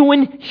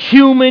genuine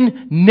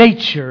human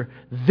nature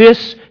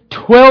this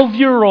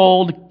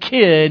 12-year-old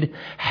kid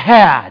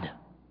had,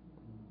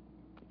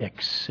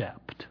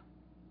 except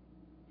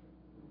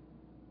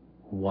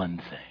one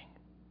thing: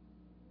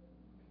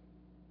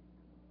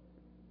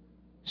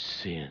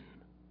 sin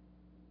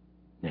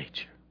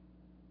nature.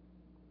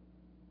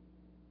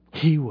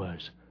 He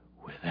was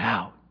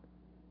without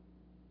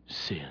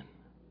sin.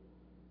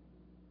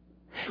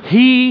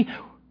 He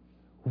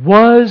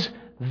was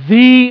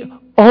the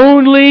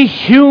only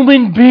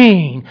human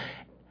being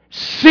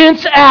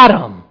since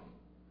Adam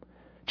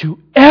to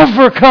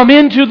ever come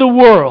into the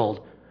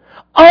world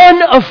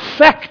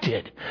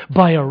unaffected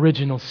by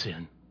original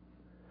sin.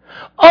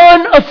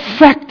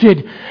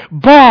 Unaffected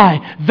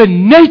by the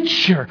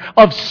nature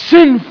of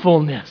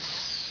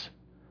sinfulness.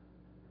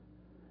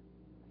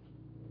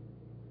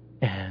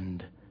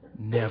 And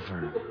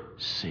never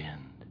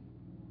sinned.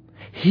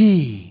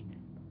 He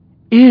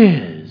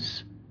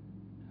is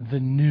the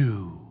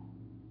new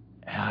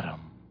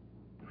Adam.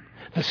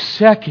 the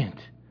second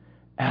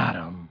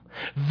Adam.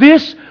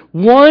 This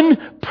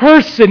one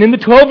person in the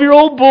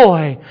 12-year-old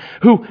boy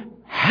who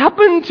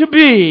happened to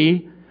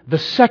be the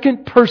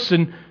second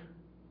person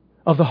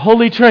of the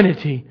Holy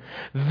Trinity,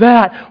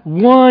 that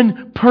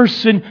one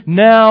person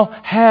now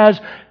has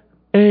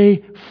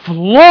a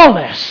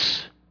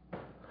flawless,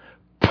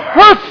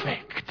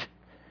 perfect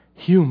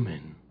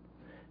human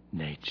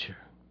nature.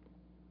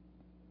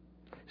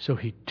 So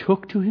He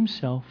took to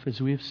Himself,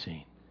 as we have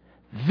seen,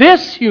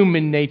 this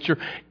human nature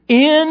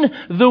in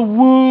the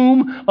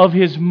womb of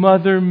His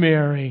mother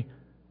Mary.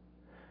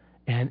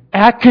 And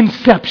at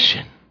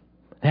conception,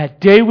 that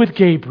day with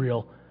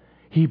Gabriel,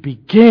 He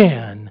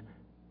began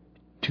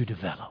to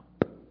develop.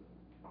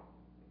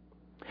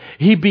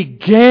 He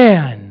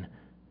began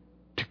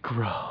to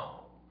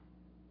grow.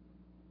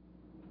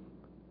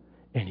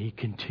 And He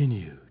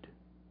continued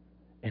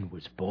and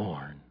was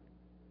born.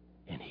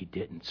 And He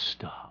didn't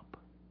stop.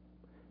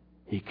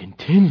 He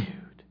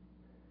continued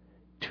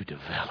to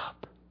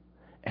develop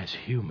as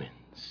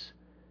humans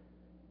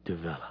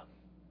develop.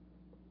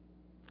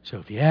 So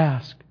if you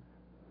ask,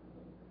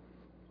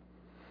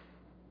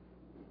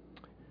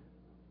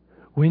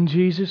 when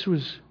Jesus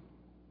was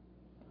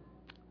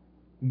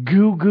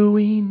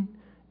goo-gooing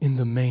in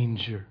the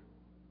manger,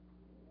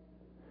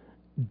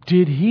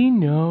 did He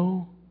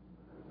know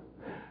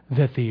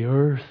that the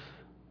earth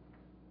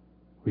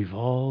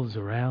revolves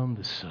around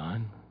the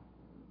sun?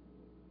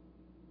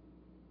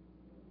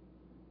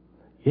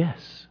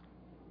 Yes.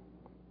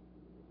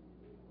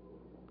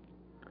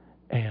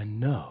 And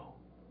no.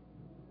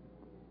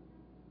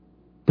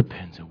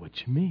 Depends on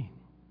what you mean.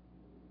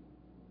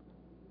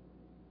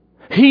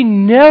 He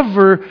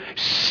never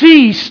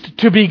ceased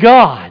to be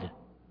God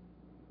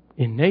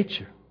in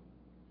nature.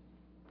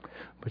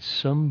 But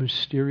some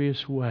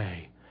mysterious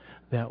way,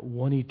 that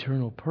one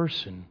eternal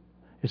person,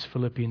 as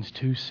Philippians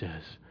 2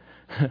 says,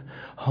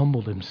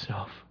 humbled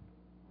Himself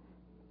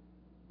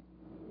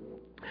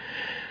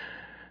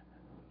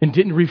and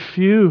didn't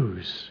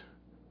refuse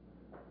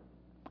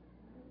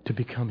to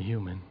become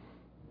human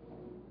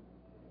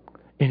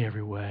in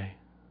every way.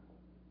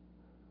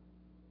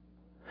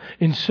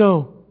 And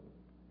so,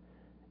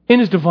 in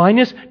His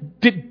divineness,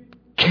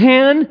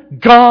 can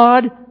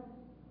God,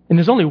 and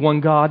there's only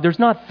one God, there's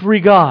not three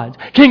gods,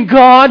 can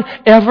God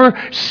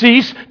ever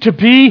cease to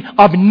be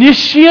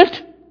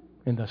omniscient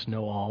and thus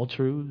know all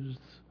truths?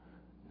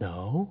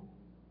 No.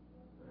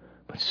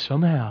 But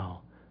somehow,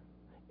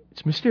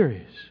 it's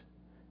mysterious.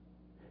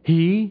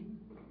 He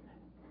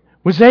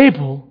was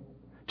able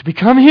to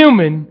become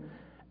human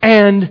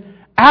and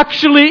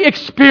actually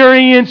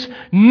experience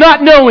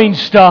not knowing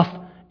stuff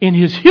in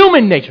His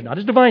human nature, not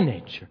His divine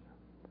nature.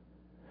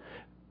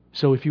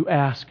 So if you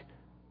ask,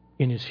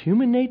 in His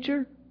human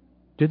nature,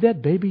 did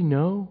that baby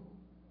know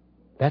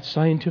that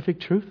scientific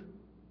truth?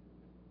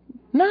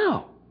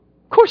 No,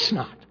 of course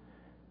not.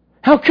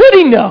 How could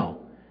he know?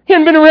 He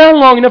hadn't been around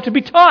long enough to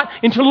be taught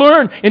and to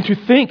learn and to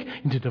think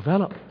and to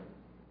develop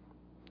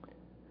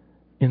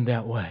in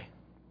that way.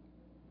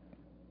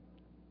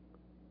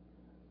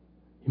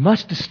 You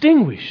must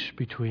distinguish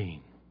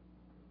between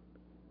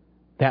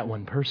that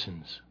one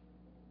person's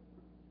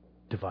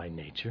divine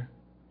nature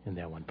and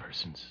that one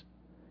person's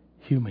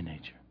human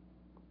nature.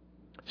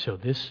 So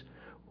this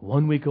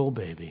 1-week-old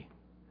baby,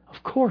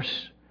 of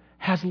course,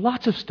 has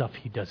lots of stuff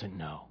he doesn't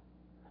know,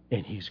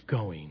 and he's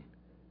going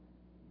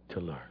to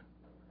learn.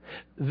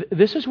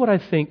 This is what I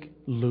think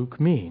Luke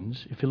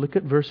means, if you look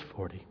at verse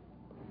 40,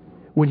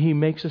 when he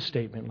makes a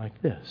statement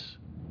like this.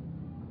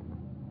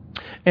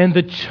 And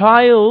the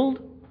child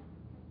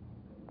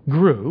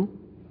grew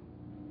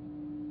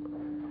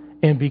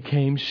and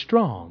became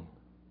strong,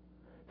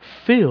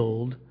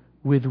 filled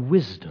with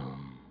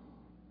wisdom.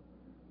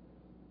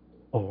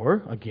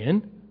 Or,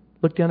 again,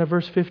 look down at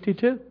verse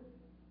 52.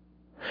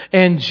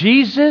 And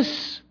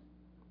Jesus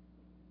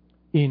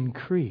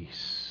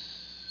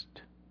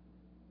increased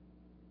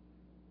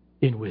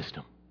in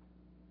wisdom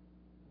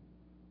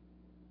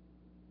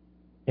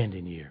and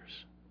in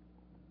years.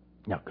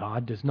 Now,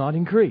 God does not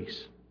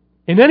increase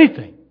in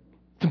anything.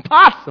 It's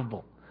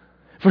impossible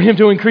for Him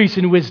to increase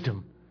in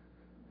wisdom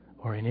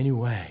or in any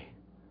way.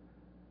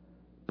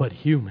 But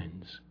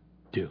humans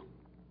do.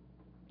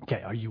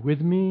 Okay, are you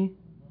with me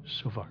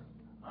so far?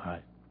 All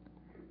right.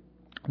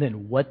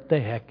 Then what the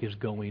heck is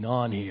going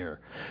on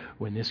here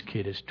when this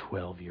kid is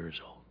 12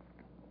 years old?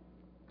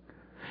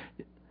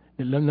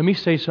 Let me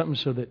say something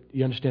so that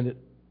you understand that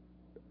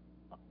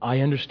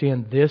I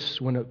understand this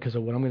because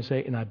of what I'm going to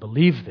say, and I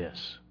believe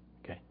this.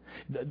 Okay,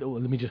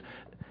 let me just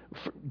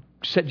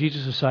set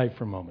Jesus aside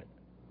for a moment.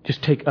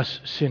 Just take us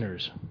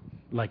sinners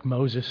like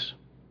Moses,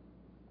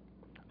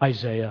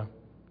 Isaiah,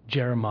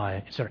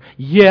 Jeremiah, etc.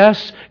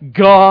 Yes,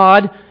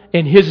 God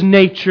and His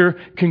nature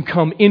can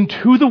come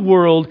into the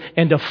world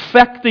and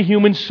affect the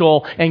human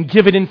soul and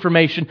give it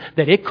information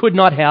that it could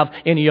not have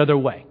any other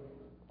way.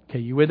 Okay,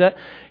 you with that?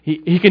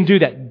 He can do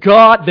that.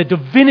 God, the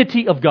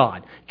divinity of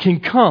God, can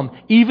come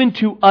even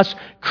to us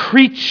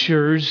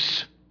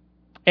creatures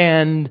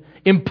and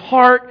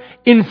impart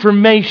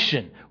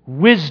information,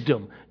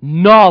 wisdom,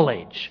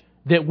 knowledge,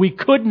 that we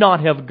could not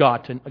have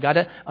got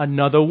it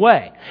another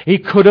way. He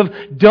could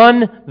have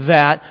done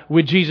that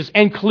with Jesus.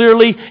 And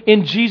clearly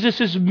in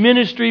Jesus'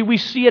 ministry we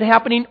see it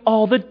happening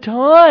all the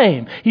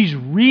time. He's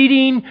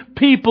reading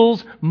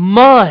people's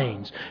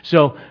minds.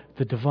 So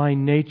the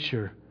divine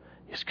nature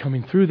is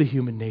coming through the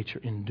human nature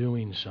in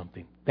doing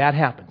something. That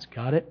happens.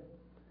 Got it?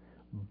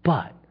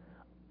 But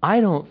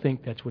I don't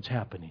think that's what's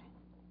happening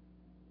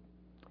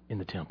in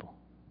the temple.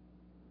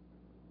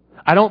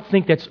 I don't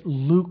think that's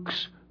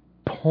Luke's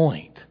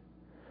point.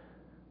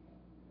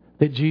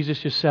 That Jesus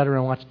just sat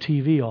around and watched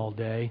TV all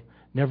day,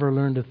 never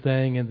learned a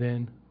thing, and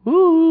then,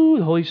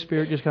 the Holy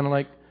Spirit just kind of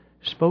like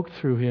spoke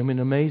through him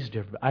and amazed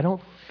everybody. I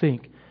don't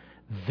think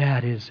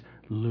that is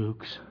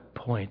Luke's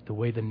point, the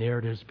way the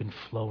narrative has been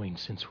flowing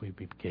since we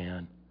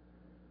began.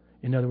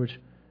 In other words,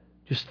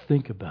 just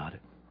think about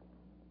it.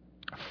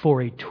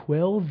 For a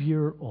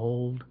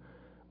 12-year-old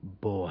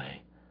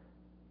boy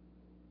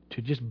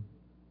to just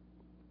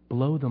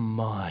blow the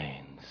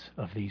minds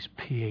of these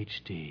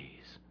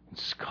PhDs and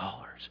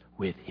scholars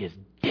with his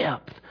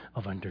depth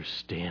of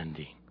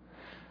understanding,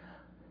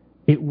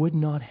 it would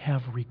not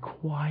have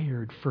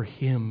required for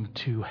him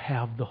to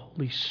have the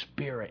Holy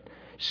Spirit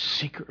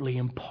secretly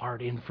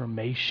impart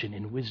information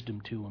and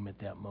wisdom to him at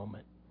that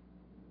moment.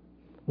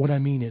 What I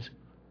mean is,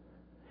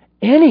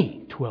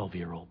 any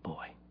 12-year-old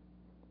boy,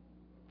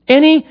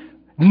 any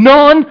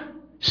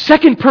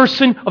non-second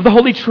person of the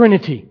Holy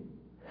Trinity,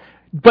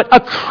 but a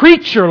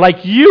creature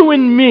like you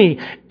and me,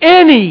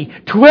 any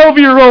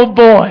 12-year-old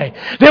boy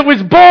that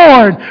was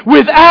born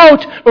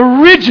without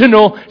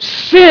original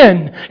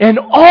sin and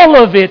all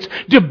of its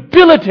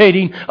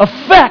debilitating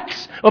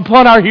effects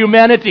upon our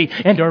humanity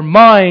and our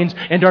minds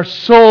and our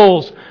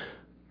souls,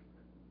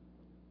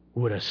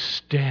 would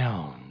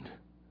astound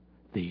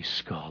these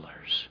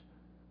scholars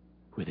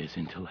with his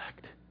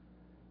intellect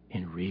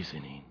and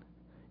reasoning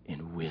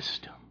and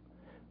wisdom,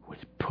 would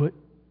put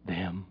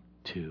them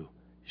to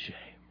shame.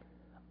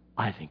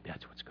 I think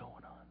that's what's going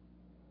on.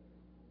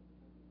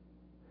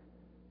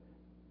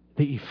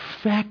 The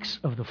effects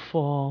of the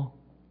fall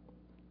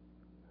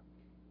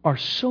are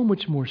so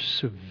much more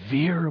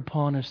severe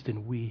upon us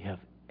than we have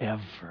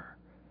ever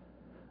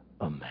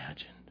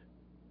imagined.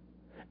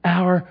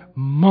 Our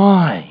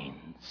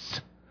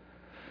minds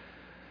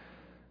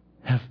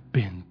have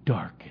been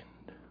darkened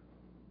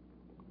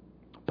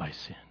by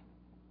sin.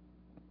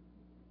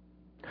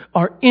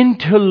 Our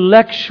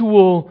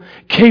intellectual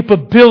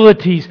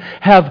capabilities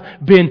have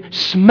been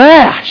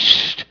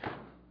smashed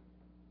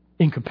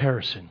in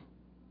comparison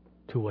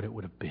to what it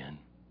would have been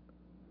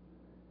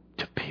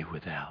to be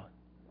without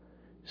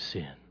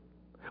sin.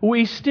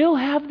 We still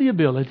have the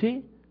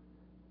ability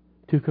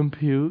to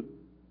compute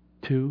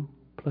 2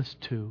 plus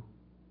 2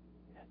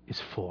 is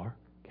 4.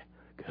 Okay,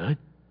 good.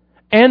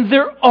 And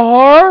there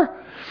are,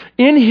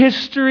 in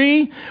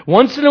history,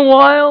 once in a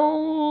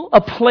while,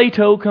 a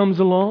Plato comes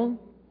along,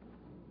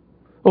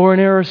 or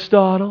an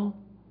Aristotle,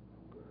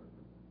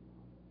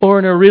 or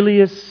an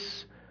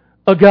Aurelius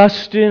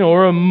Augustine,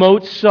 or a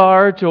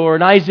Mozart, or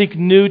an Isaac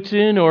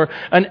Newton, or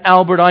an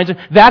Albert Einstein.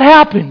 That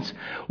happens.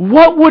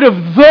 What would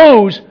have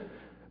those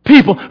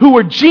people who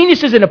were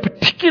geniuses in a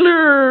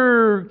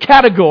particular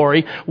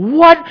category,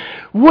 what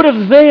would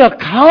have they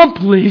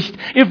accomplished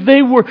if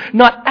they were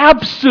not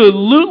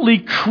absolutely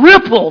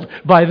crippled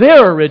by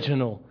their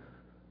original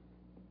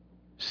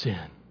sin?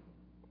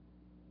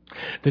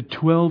 The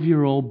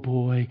 12-year-old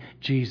boy,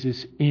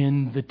 Jesus,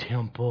 in the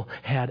temple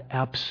had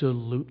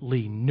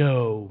absolutely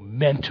no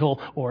mental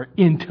or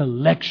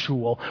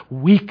intellectual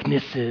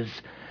weaknesses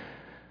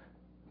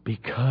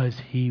because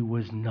he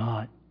was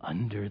not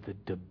under the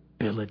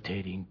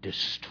debilitating,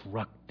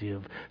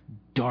 destructive,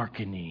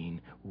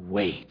 darkening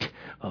weight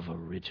of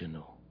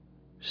original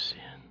sin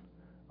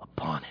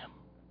upon him.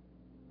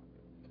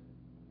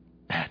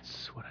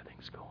 That's what I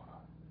think is going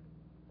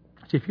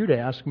on. See, if you were to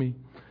ask me,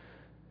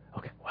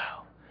 okay,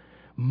 wow,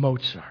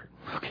 Mozart,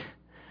 okay,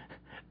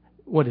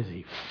 what is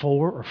he,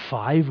 4 or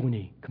 5 when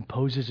he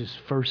composes his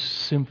first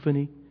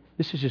symphony?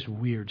 This is just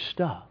weird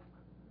stuff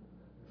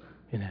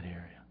in that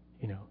area,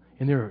 you know.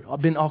 And there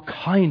have been all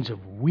kinds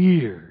of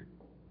weird,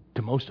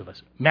 to most of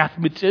us,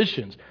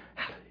 mathematicians.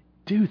 How do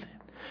they do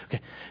that?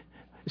 Okay,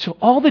 so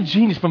all the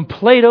genius from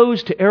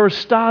Plato's to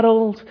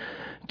Aristotle's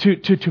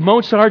to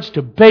Mozart's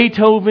to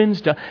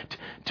Beethoven's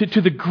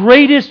to the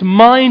greatest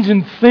minds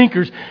and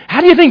thinkers, how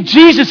do you think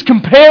Jesus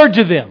compared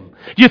to them?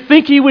 Do you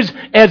think he was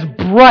as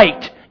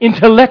bright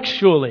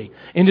intellectually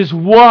and as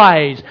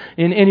wise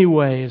in any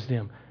way as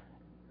them?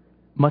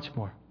 Much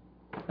more.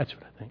 That's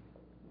what I think.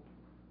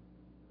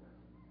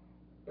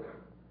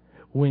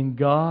 When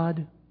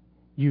God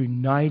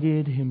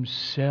united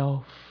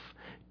himself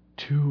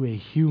to a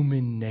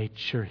human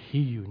nature, he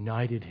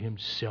united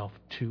himself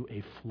to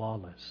a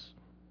flawless,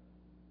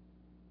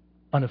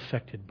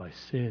 unaffected by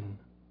sin,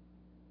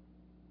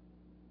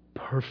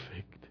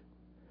 perfect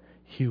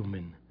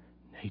human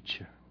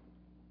nature.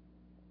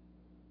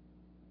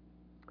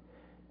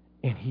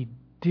 And he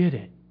did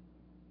it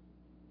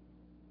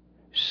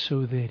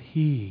so that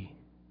he,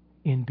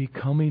 in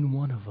becoming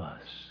one of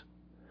us,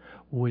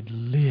 would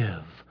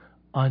live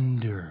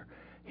under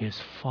His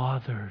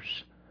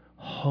Father's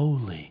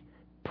holy,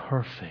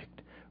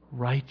 perfect,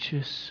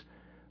 righteous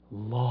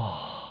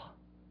law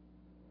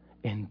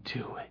and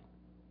do it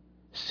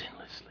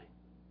sinlessly.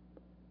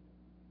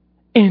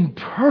 In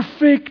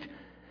perfect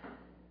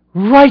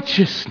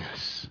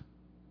righteousness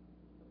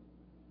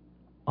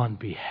on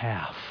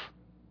behalf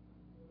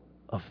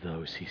of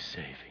those He's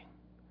saving.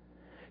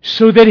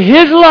 So that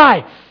His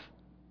life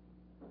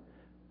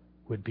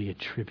would be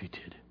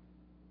attributed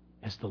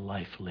as the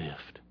life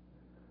lived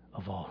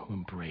of all who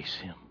embrace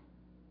Him.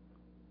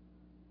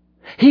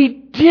 He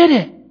did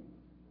it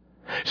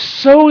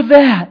so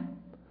that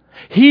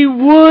He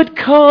would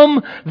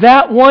come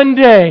that one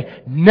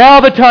day. Now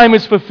the time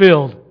is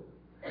fulfilled.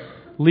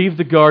 Leave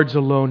the guards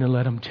alone and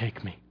let them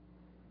take me.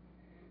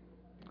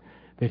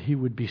 That He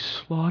would be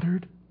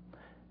slaughtered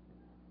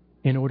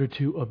in order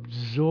to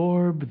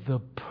absorb the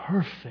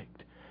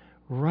perfect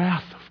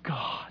wrath of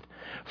God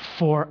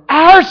for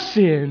our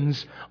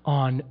sins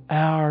on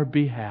our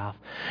behalf.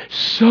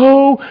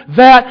 So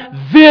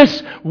that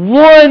this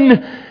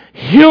one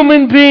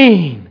human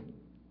being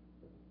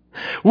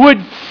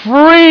would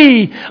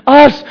free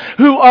us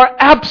who are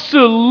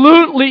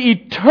absolutely,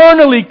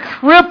 eternally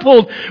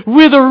crippled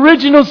with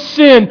original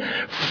sin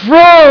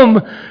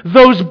from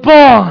those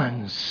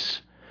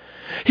bonds.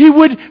 He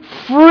would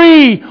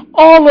free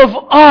all of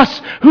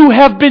us who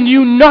have been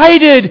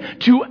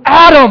united to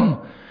Adam.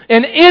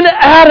 And in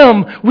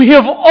Adam, we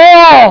have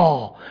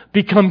all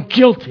become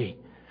guilty.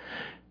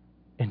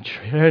 And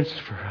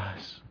transfer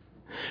us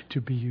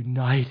to be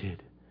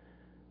united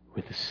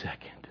with the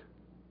second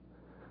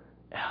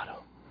Adam.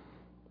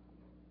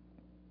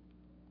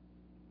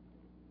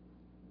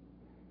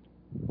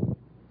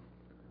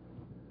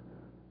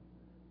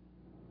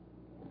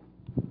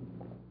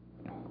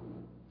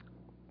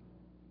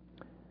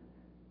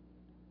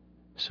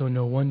 So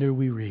no wonder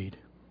we read,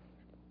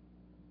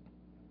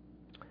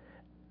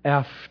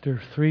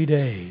 after 3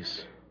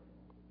 days,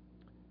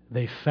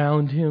 they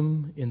found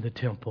Him in the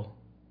temple,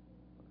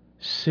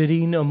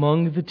 sitting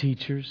among the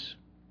teachers,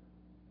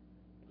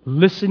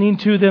 listening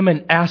to them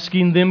and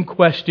asking them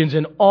questions.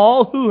 And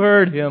all who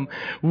heard Him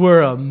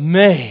were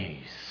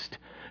amazed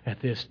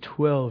at this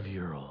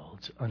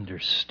 12-year-old's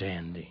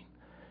understanding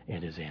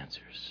and his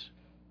answers.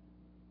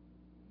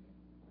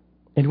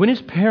 And when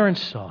his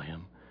parents saw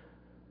Him,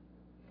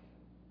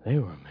 they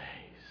were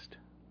amazed.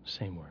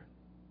 Same word.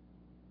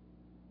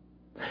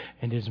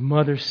 And his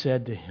mother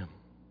said to him,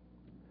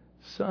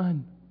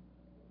 Son.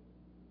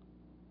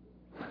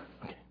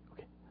 Okay.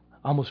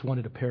 I almost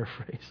wanted to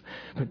paraphrase.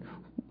 But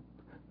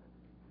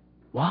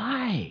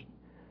why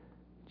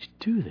did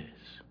you do this?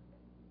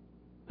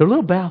 They're a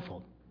little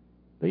baffled.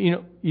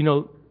 You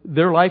know,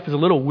 their life is a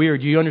little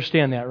weird. You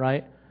understand that,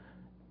 right?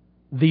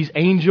 These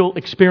angel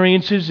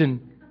experiences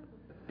and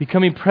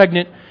becoming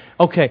pregnant.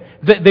 Okay,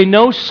 they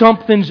know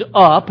something's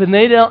up, and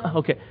they don't.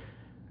 Okay,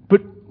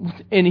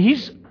 and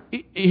he's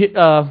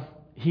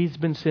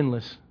been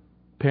sinless.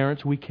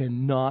 Parents, we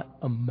cannot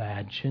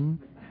imagine.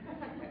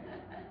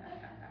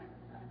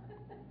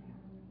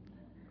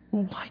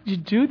 Why'd you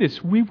do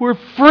this? We were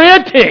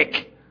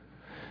frantic.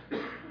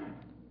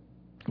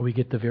 We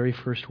get the very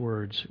first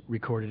words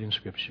recorded in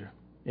Scripture,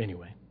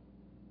 anyway,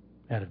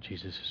 out of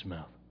Jesus'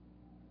 mouth.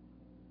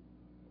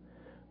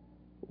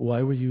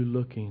 Why were you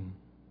looking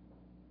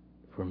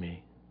for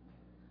me?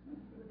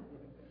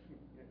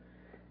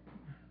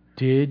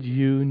 Did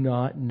you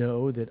not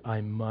know that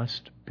I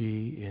must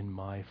be in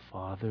my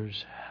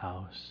Father's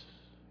house?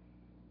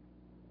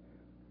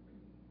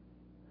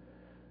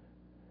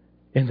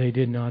 And they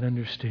did not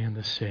understand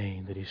the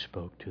saying that He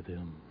spoke to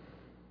them.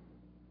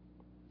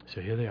 So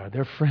here they are.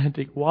 They're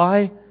frantic.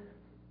 Why?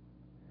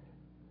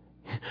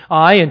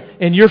 I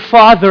and your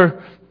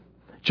father,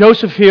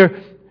 Joseph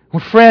here, were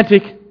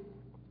frantic.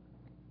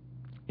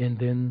 And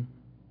then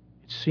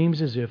it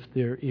seems as if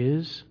there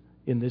is,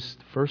 in this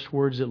first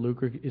words that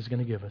Luke is going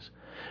to give us,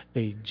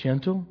 a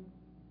gentle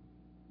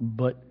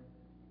but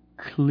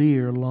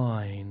clear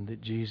line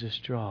that Jesus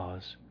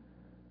draws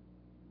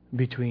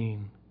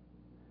between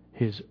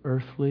His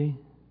earthly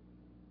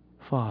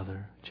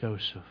father,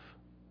 Joseph,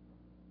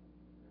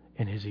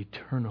 and His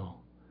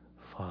eternal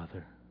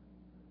Father,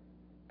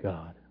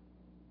 God.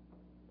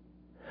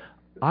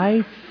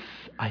 I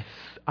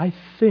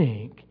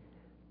think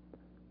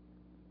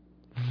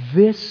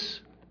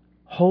this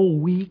whole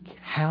week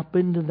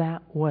happened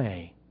that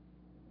way.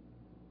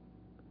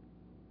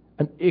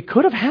 And it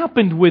could have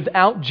happened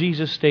without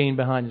Jesus staying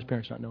behind, His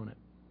parents not knowing it.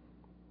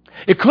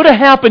 It could have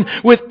happened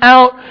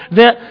without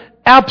that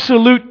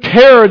absolute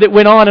terror that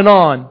went on and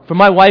on. For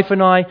my wife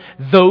and I,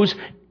 those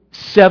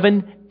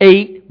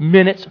 7-8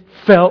 minutes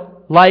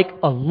felt like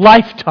a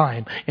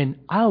lifetime. And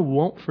I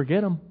won't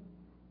forget them.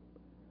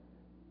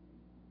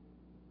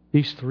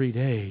 These 3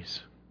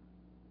 days,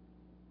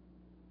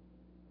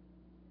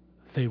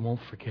 they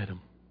won't forget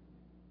them.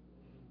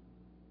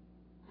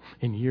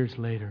 And years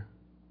later,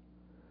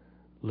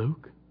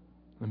 Luke,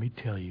 let me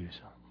tell you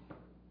something.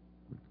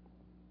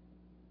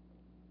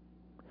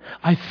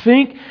 I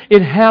think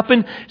it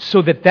happened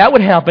so that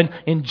would happen.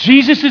 In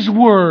Jesus'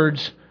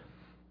 words,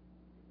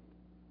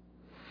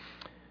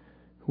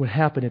 would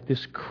happen at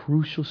this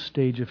crucial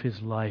stage of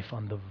his life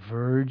on the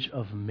verge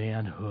of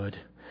manhood,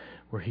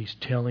 where he's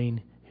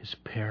telling his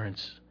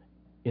parents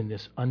in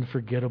this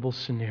unforgettable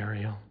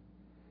scenario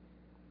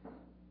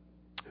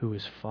who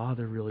his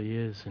Father really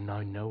is, and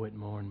I know it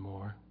more and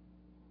more.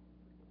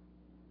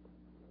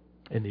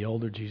 And the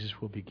older Jesus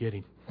will be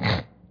getting,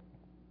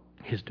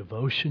 his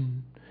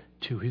devotion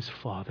to his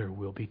Father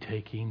will be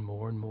taking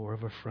more and more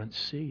of a front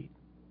seat,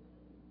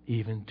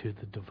 even to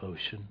the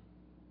devotion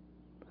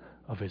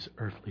of his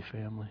earthly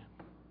family.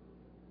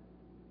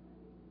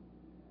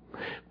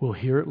 We'll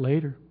hear it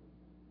later.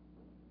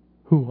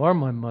 Who are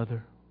my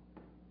mother,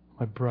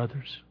 my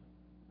brothers,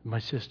 my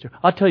sister?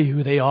 I'll tell you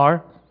who they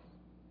are.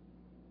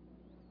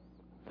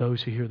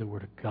 Those who hear the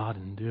Word of God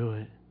and do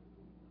it.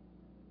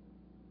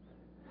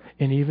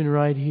 And even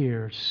right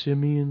here,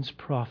 Simeon's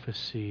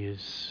prophecy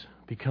is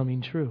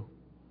becoming true.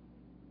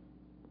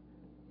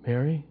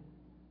 Mary,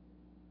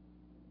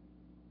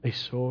 a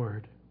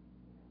sword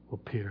will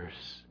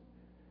pierce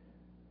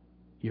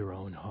your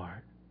own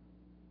heart.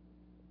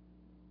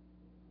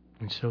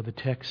 And so the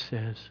text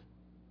says,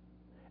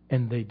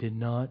 and they did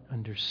not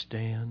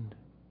understand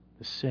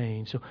the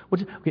saying. So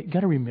you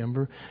got to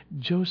remember,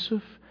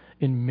 Joseph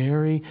and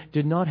Mary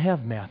did not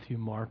have Matthew,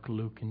 Mark,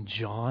 Luke, and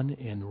John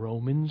and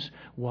Romans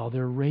while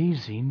they're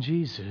raising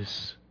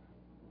Jesus.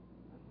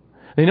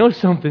 They know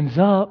something's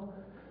up.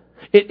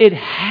 It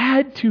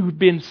had to have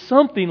been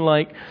something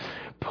like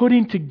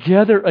putting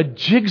together a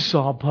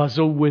jigsaw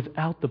puzzle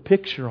without the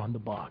picture on the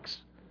box.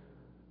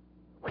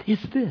 What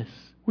is this?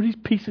 What are these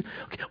pieces?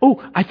 Okay.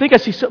 Oh, I think I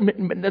see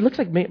something that looks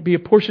like maybe a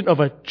portion of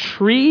a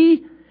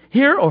tree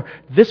here, or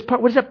this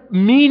part. What is that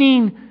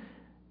meaning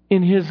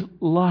in his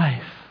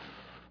life?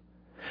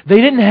 They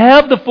didn't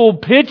have the full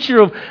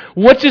picture of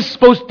what's it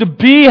supposed to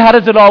be. How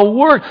does it all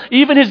work?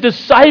 Even his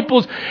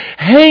disciples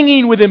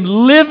hanging with him,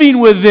 living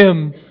with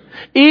him,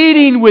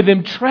 eating with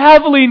him,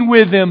 traveling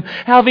with him,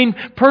 having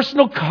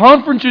personal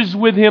conferences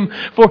with him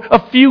for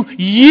a few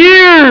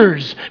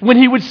years when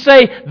he would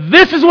say,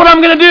 "This is what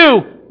I'm going to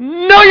do."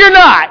 "No, you're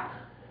not."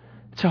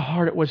 That's how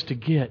hard it was to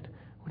get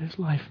what his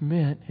life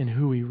meant and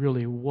who he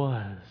really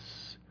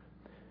was.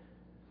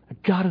 I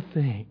got to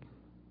think,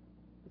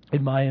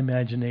 in my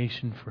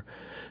imagination, for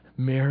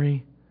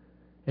Mary,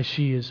 as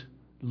she is,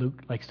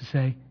 Luke likes to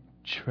say,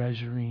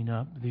 treasuring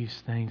up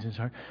these things in his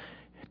heart.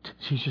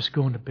 She's just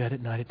going to bed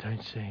at night at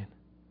times saying,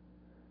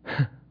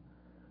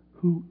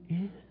 Who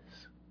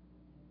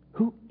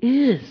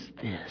is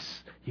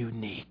this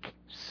unique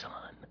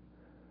son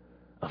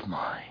of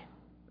mine?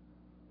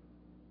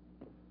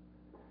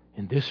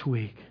 And this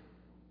week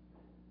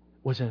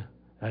was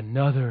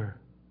another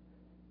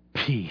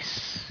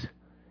piece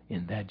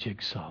in that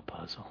jigsaw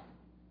puzzle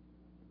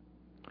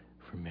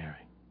for Mary.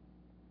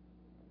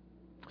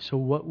 So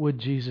what would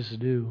Jesus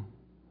do?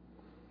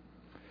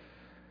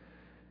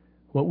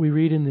 What we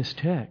read in this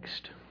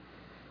text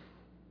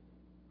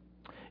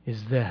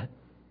is that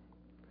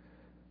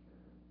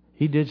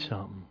He did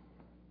something.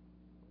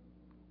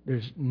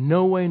 There's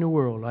no way in the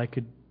world I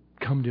could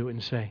come to it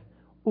and say,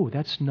 "Oh,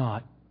 that's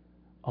not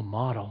a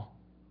model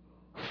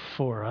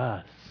for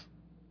us."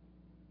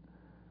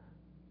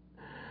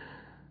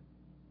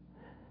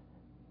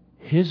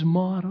 His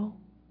model,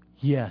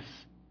 yes,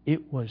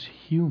 it was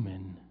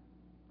human.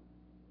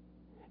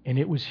 And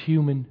it was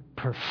human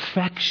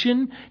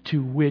perfection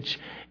to which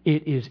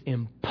it is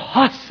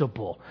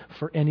impossible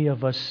for any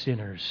of us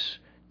sinners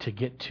to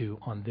get to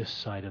on this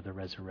side of the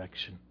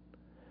resurrection.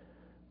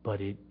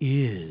 But it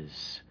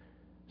is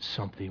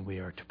something we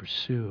are to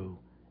pursue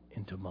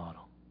and to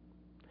model.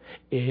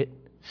 It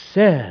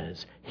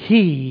says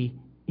He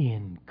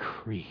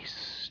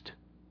increased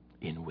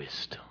in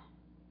wisdom.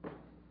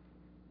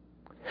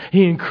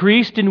 He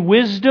increased in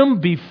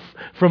wisdom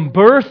from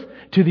birth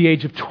to the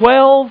age of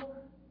 12.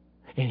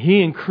 And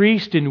He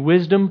increased in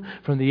wisdom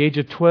from the age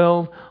of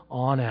 12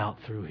 on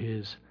out through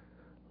His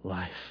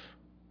life.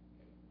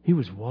 He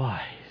was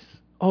wise.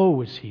 Oh,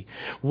 was He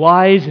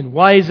wise and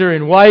wiser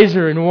and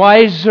wiser and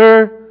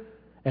wiser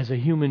as a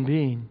human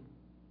being.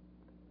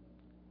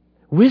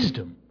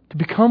 Wisdom, to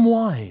become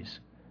wise.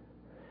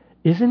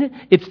 Isn't it?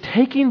 It's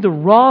taking the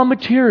raw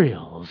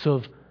materials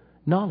of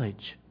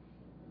knowledge,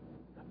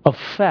 of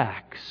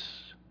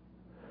facts,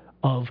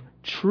 of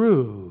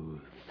truths,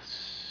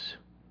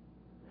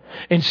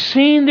 and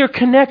seeing their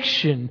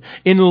connection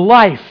in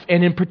life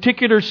and in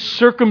particular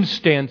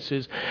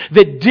circumstances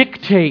that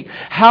dictate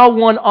how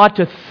one ought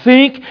to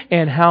think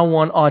and how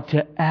one ought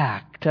to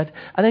act.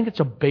 I think it's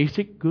a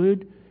basic,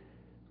 good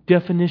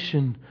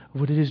definition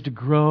of what it is to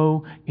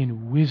grow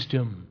in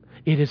wisdom.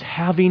 It is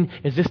having,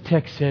 as this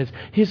text says,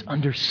 His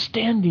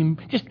understanding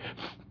just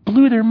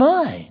blew their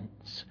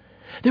minds.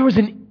 There was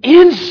an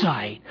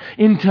insight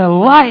into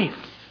life,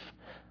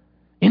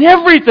 in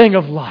everything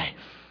of life.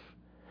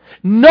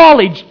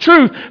 Knowledge,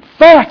 truth,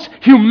 facts,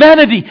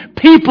 humanity,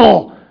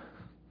 people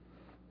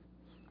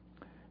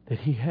that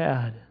He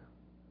had.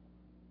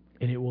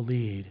 And it will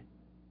lead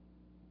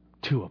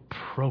to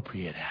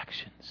appropriate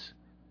actions.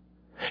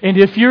 And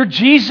if you're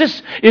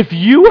Jesus, if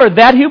you are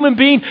that human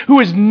being who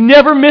has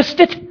never missed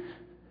it,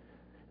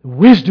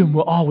 wisdom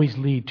will always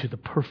lead to the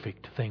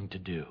perfect thing to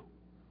do.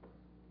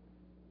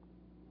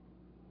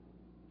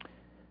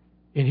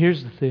 And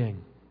here's the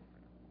thing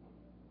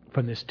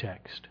from this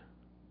text.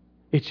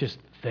 It's just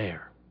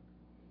there.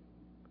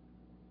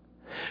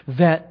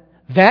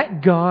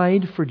 That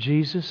guide for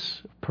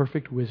Jesus,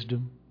 perfect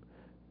wisdom,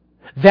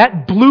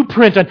 that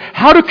blueprint on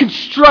how to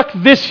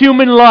construct this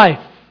human life,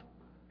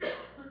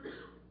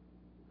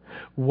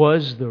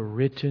 was the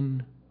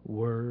written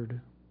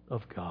Word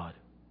of God.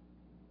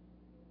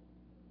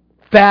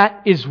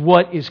 That is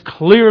what is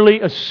clearly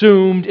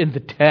assumed in the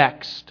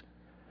text.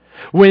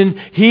 When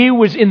He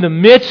was in the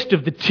midst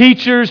of the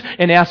teachers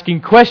and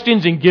asking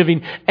questions and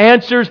giving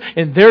answers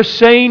and they're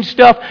saying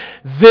stuff,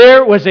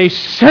 there was a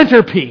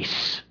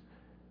centerpiece.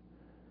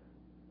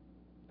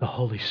 The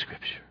Holy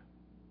Scripture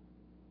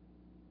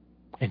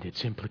and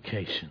its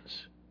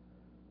implications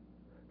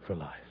for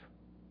life.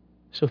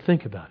 So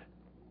think about it.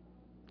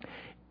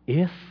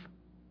 If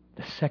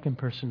the second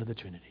person of the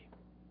Trinity,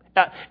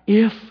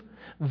 if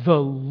the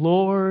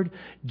Lord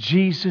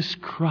Jesus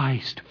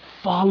Christ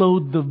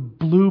followed the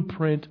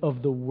blueprint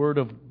of the Word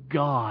of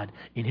God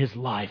in His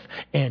life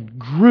and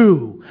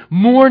grew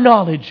more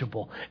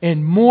knowledgeable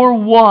and more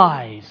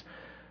wise,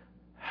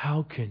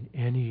 how can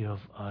any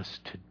of us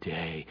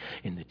today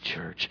in the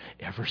church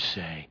ever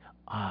say,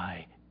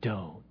 I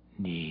don't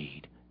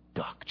need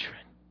doctrine?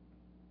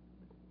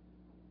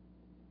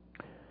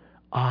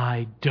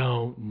 I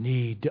don't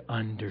need to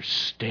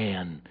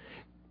understand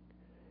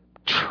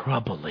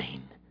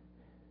troubling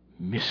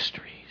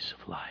mysteries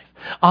of life.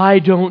 I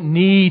don't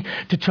need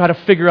to try to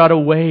figure out a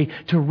way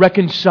to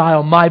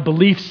reconcile my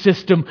belief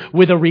system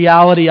with a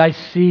reality I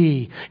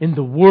see in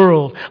the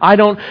world.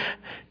 I'm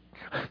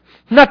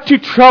not too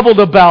troubled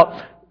about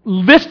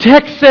this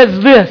text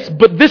says this,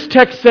 but this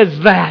text says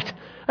that.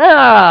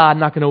 I'm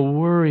not going to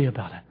worry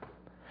about it.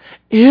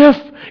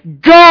 If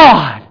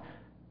God,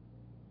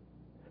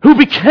 who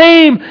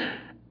became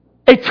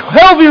a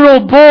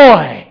 12-year-old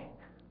boy,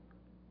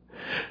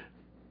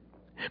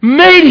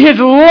 made His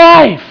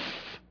life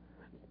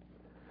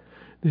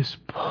this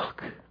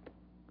book,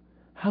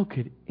 how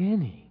could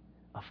any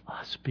of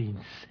us being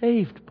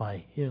saved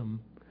by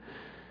Him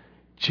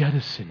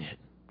jettison it?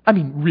 I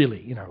mean,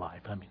 really, in our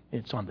life. I mean,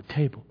 it's on the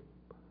table.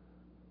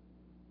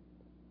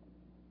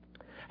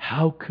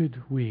 How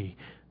could we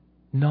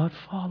not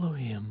follow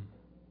Him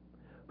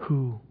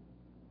who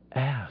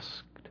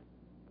asked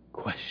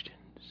questions,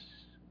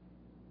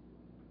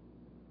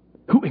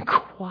 who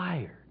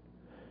inquired?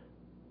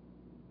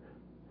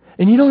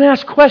 And you don't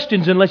ask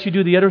questions unless you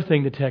do the other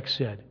thing the text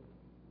said.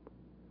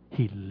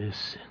 He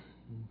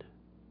listened.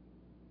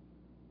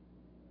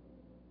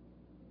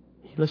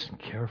 He listened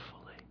carefully.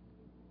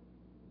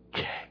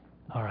 Okay,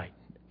 all right,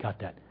 got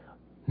that.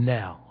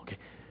 Now, okay,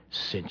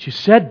 since you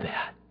said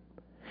that,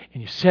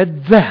 and you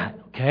said that,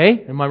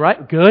 okay, am I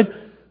right? Good.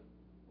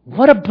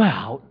 What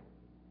about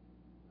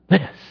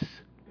this?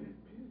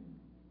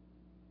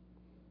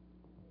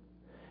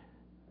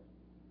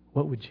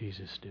 What would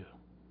Jesus do?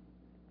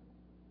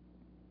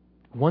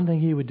 One thing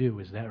He would do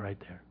is that right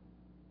there.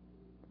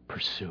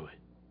 Pursue it.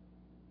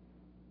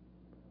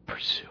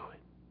 Pursue it.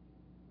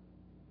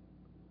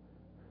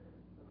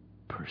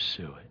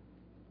 Pursue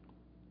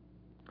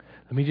it.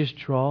 Let me just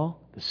draw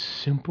the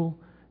simple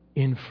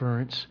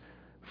inference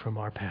from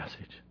our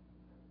passage.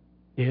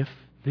 If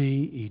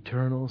the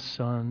eternal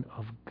Son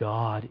of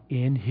God,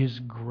 in His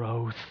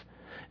growth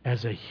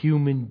as a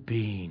human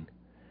being,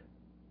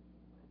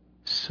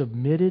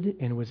 submitted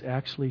and was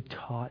actually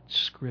taught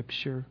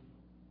Scripture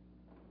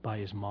by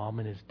his mom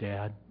and his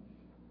dad,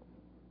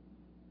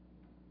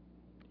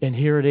 and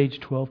here at age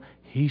 12,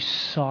 he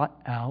sought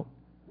out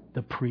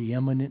the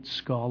preeminent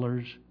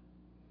scholars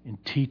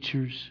and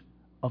teachers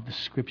of the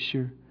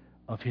Scripture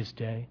of his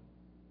day,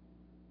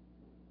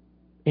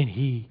 and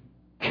he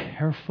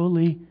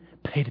carefully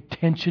paid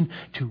attention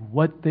to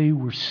what they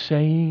were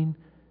saying,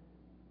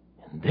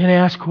 and then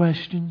asked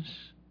questions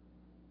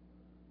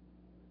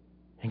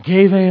and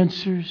gave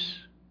answers.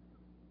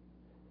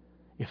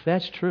 If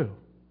that's true,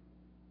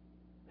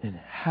 then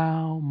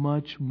how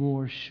much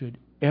more should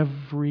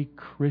every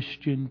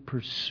Christian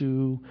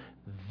pursue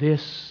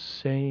this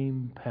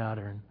same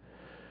pattern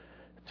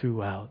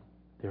throughout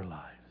their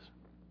lives?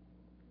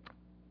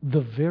 The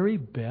very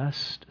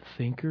best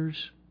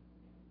thinkers,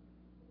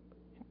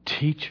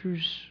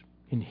 teachers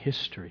in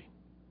history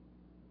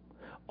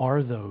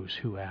are those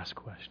who ask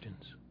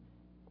questions.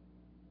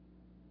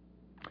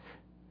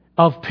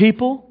 Of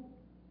people,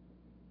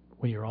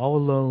 when you're all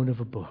alone,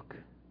 of a book,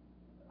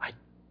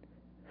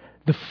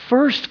 the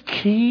first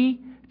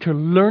key to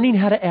learning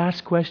how to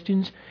ask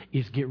questions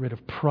is get rid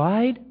of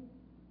pride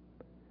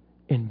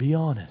and be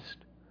honest.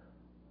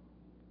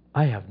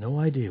 I have no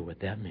idea what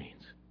that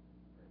means.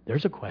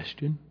 There's a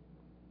question.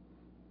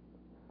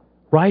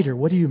 Writer,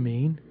 what do you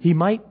mean? He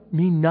might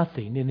mean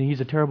nothing, and he's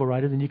a terrible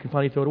writer, then you can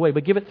finally throw it away.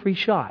 But give it 3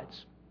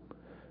 shots.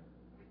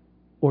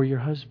 Or your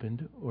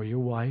husband or your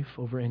wife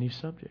over any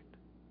subject.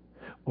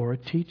 or a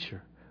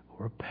teacher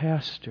or a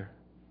pastor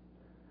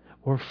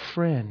or a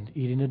friend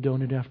eating a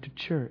donut after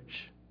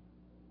church.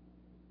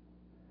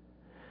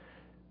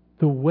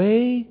 The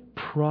way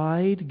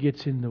pride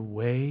gets in the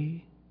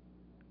way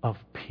of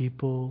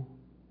people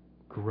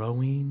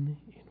growing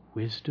in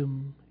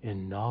wisdom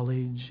and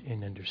knowledge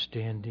and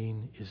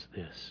understanding is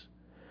this.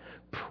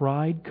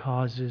 Pride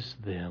causes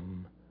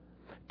them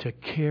to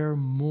care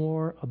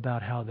more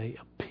about how they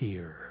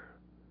appear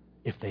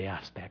if they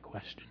ask that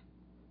question.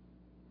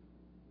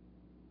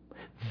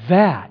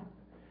 That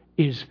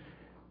is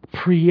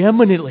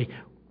preeminently,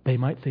 they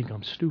might think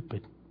I'm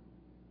stupid.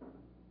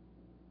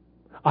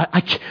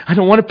 I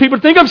don't want people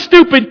to think I'm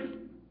stupid.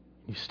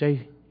 You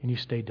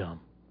stay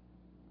dumb.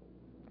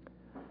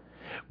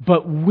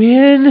 But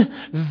when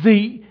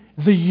the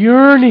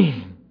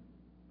yearning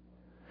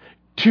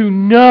to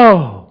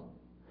know,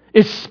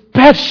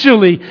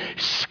 especially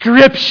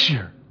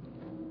Scripture,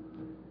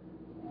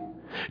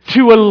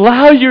 to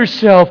allow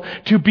yourself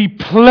to be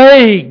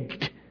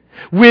plagued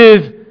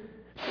with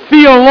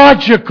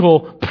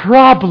theological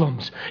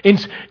problems,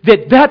 and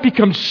that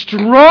becomes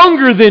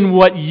stronger than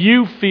what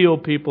you feel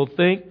people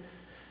think,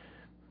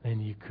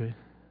 then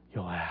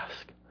you'll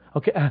ask,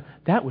 okay,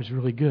 that was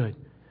really good.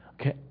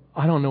 Okay,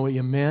 I don't know what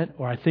you meant,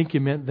 or I think you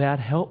meant that.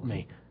 Help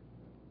me.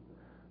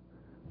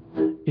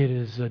 It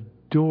is a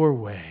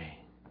doorway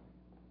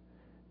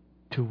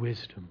to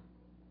wisdom,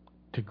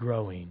 to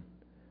growing,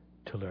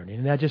 to learning.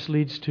 And that just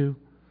leads to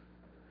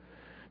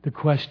the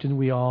question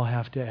we all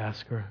have to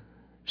ask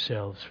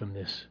ourselves from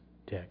this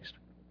text.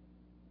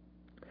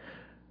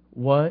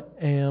 What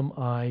am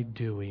I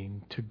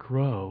doing to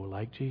grow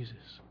like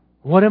Jesus?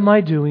 What am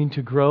I doing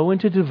to grow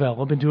and to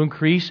develop and to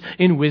increase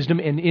in wisdom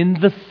and in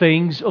the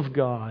things of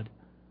God?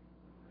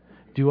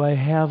 Do I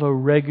have a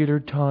regular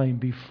time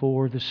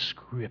before the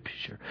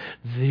Scripture,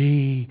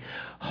 the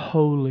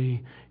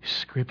Holy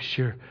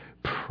Scripture,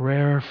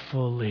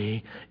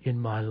 prayerfully in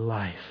my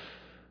life?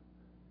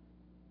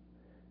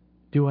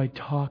 Do I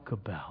talk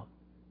about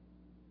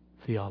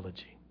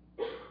theology,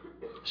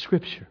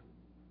 Scripture,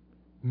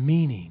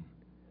 meaning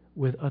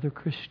with other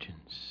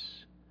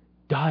Christians,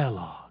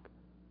 dialogue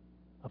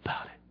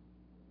about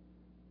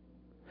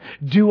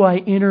it? Do I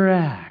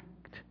interact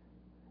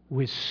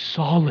with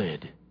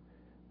solid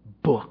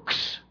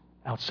books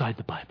outside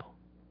the Bible?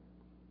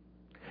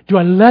 Do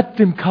I let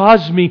them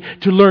cause me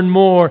to learn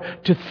more,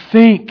 to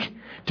think,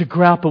 to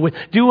grapple with?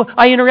 Do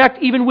I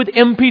interact even with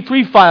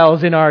MP3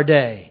 files in our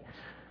day?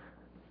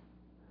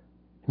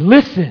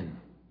 Listen,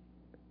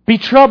 be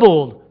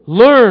troubled,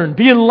 learn,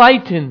 be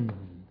enlightened.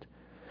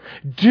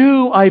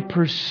 Do I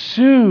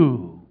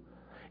pursue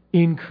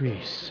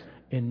increase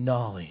in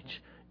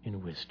knowledge,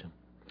 in wisdom?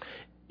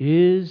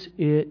 Is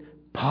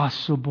it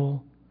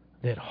possible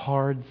that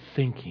hard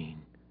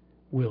thinking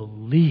will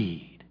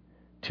lead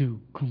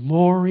to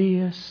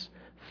glorious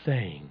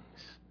things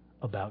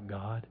about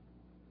God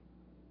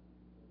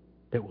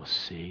that we'll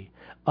see,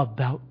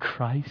 about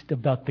Christ,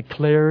 about the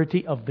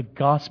clarity of the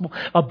gospel,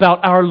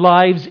 about our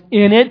lives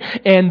in it,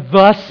 and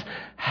thus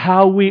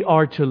how we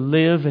are to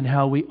live and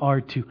how we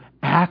are to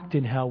act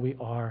and how we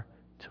are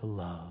to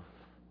love?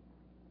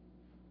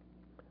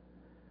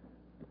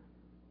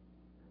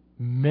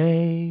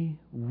 May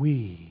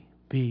we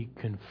be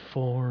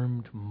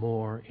conformed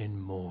more and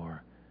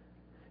more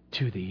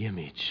to the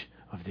image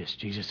of this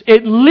Jesus.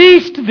 At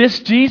least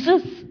this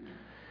Jesus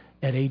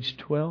at age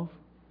 12.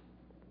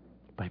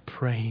 By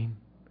praying,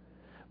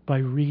 by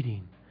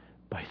reading,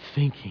 by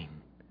thinking,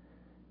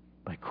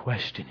 by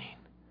questioning,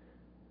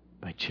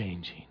 by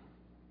changing,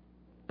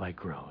 by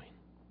growing.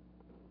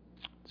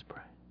 Let's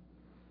pray.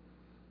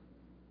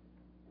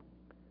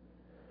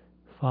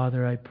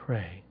 Father, I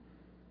pray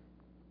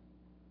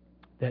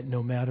that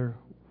no matter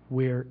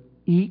where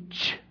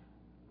each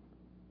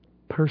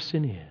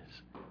person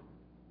is,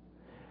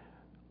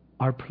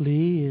 our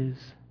plea is,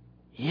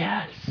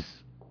 yes,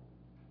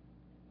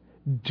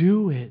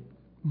 do it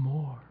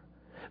more.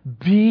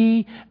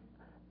 Be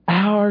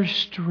our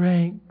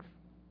strength.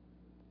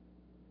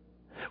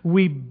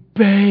 We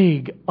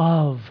beg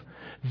of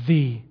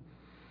the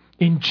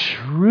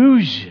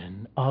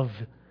intrusion of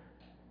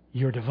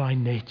your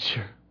divine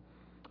nature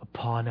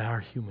upon our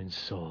human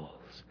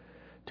souls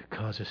to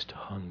cause us to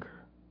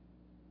hunger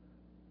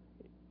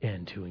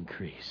and to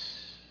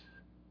increase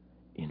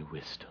in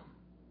wisdom,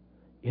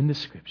 in the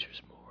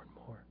Scriptures more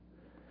and more,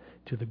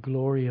 to the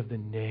glory of the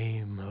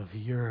name of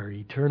your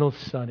eternal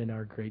Son and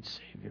our great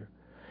Savior,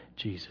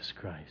 Jesus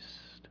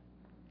Christ.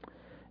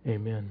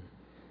 Amen.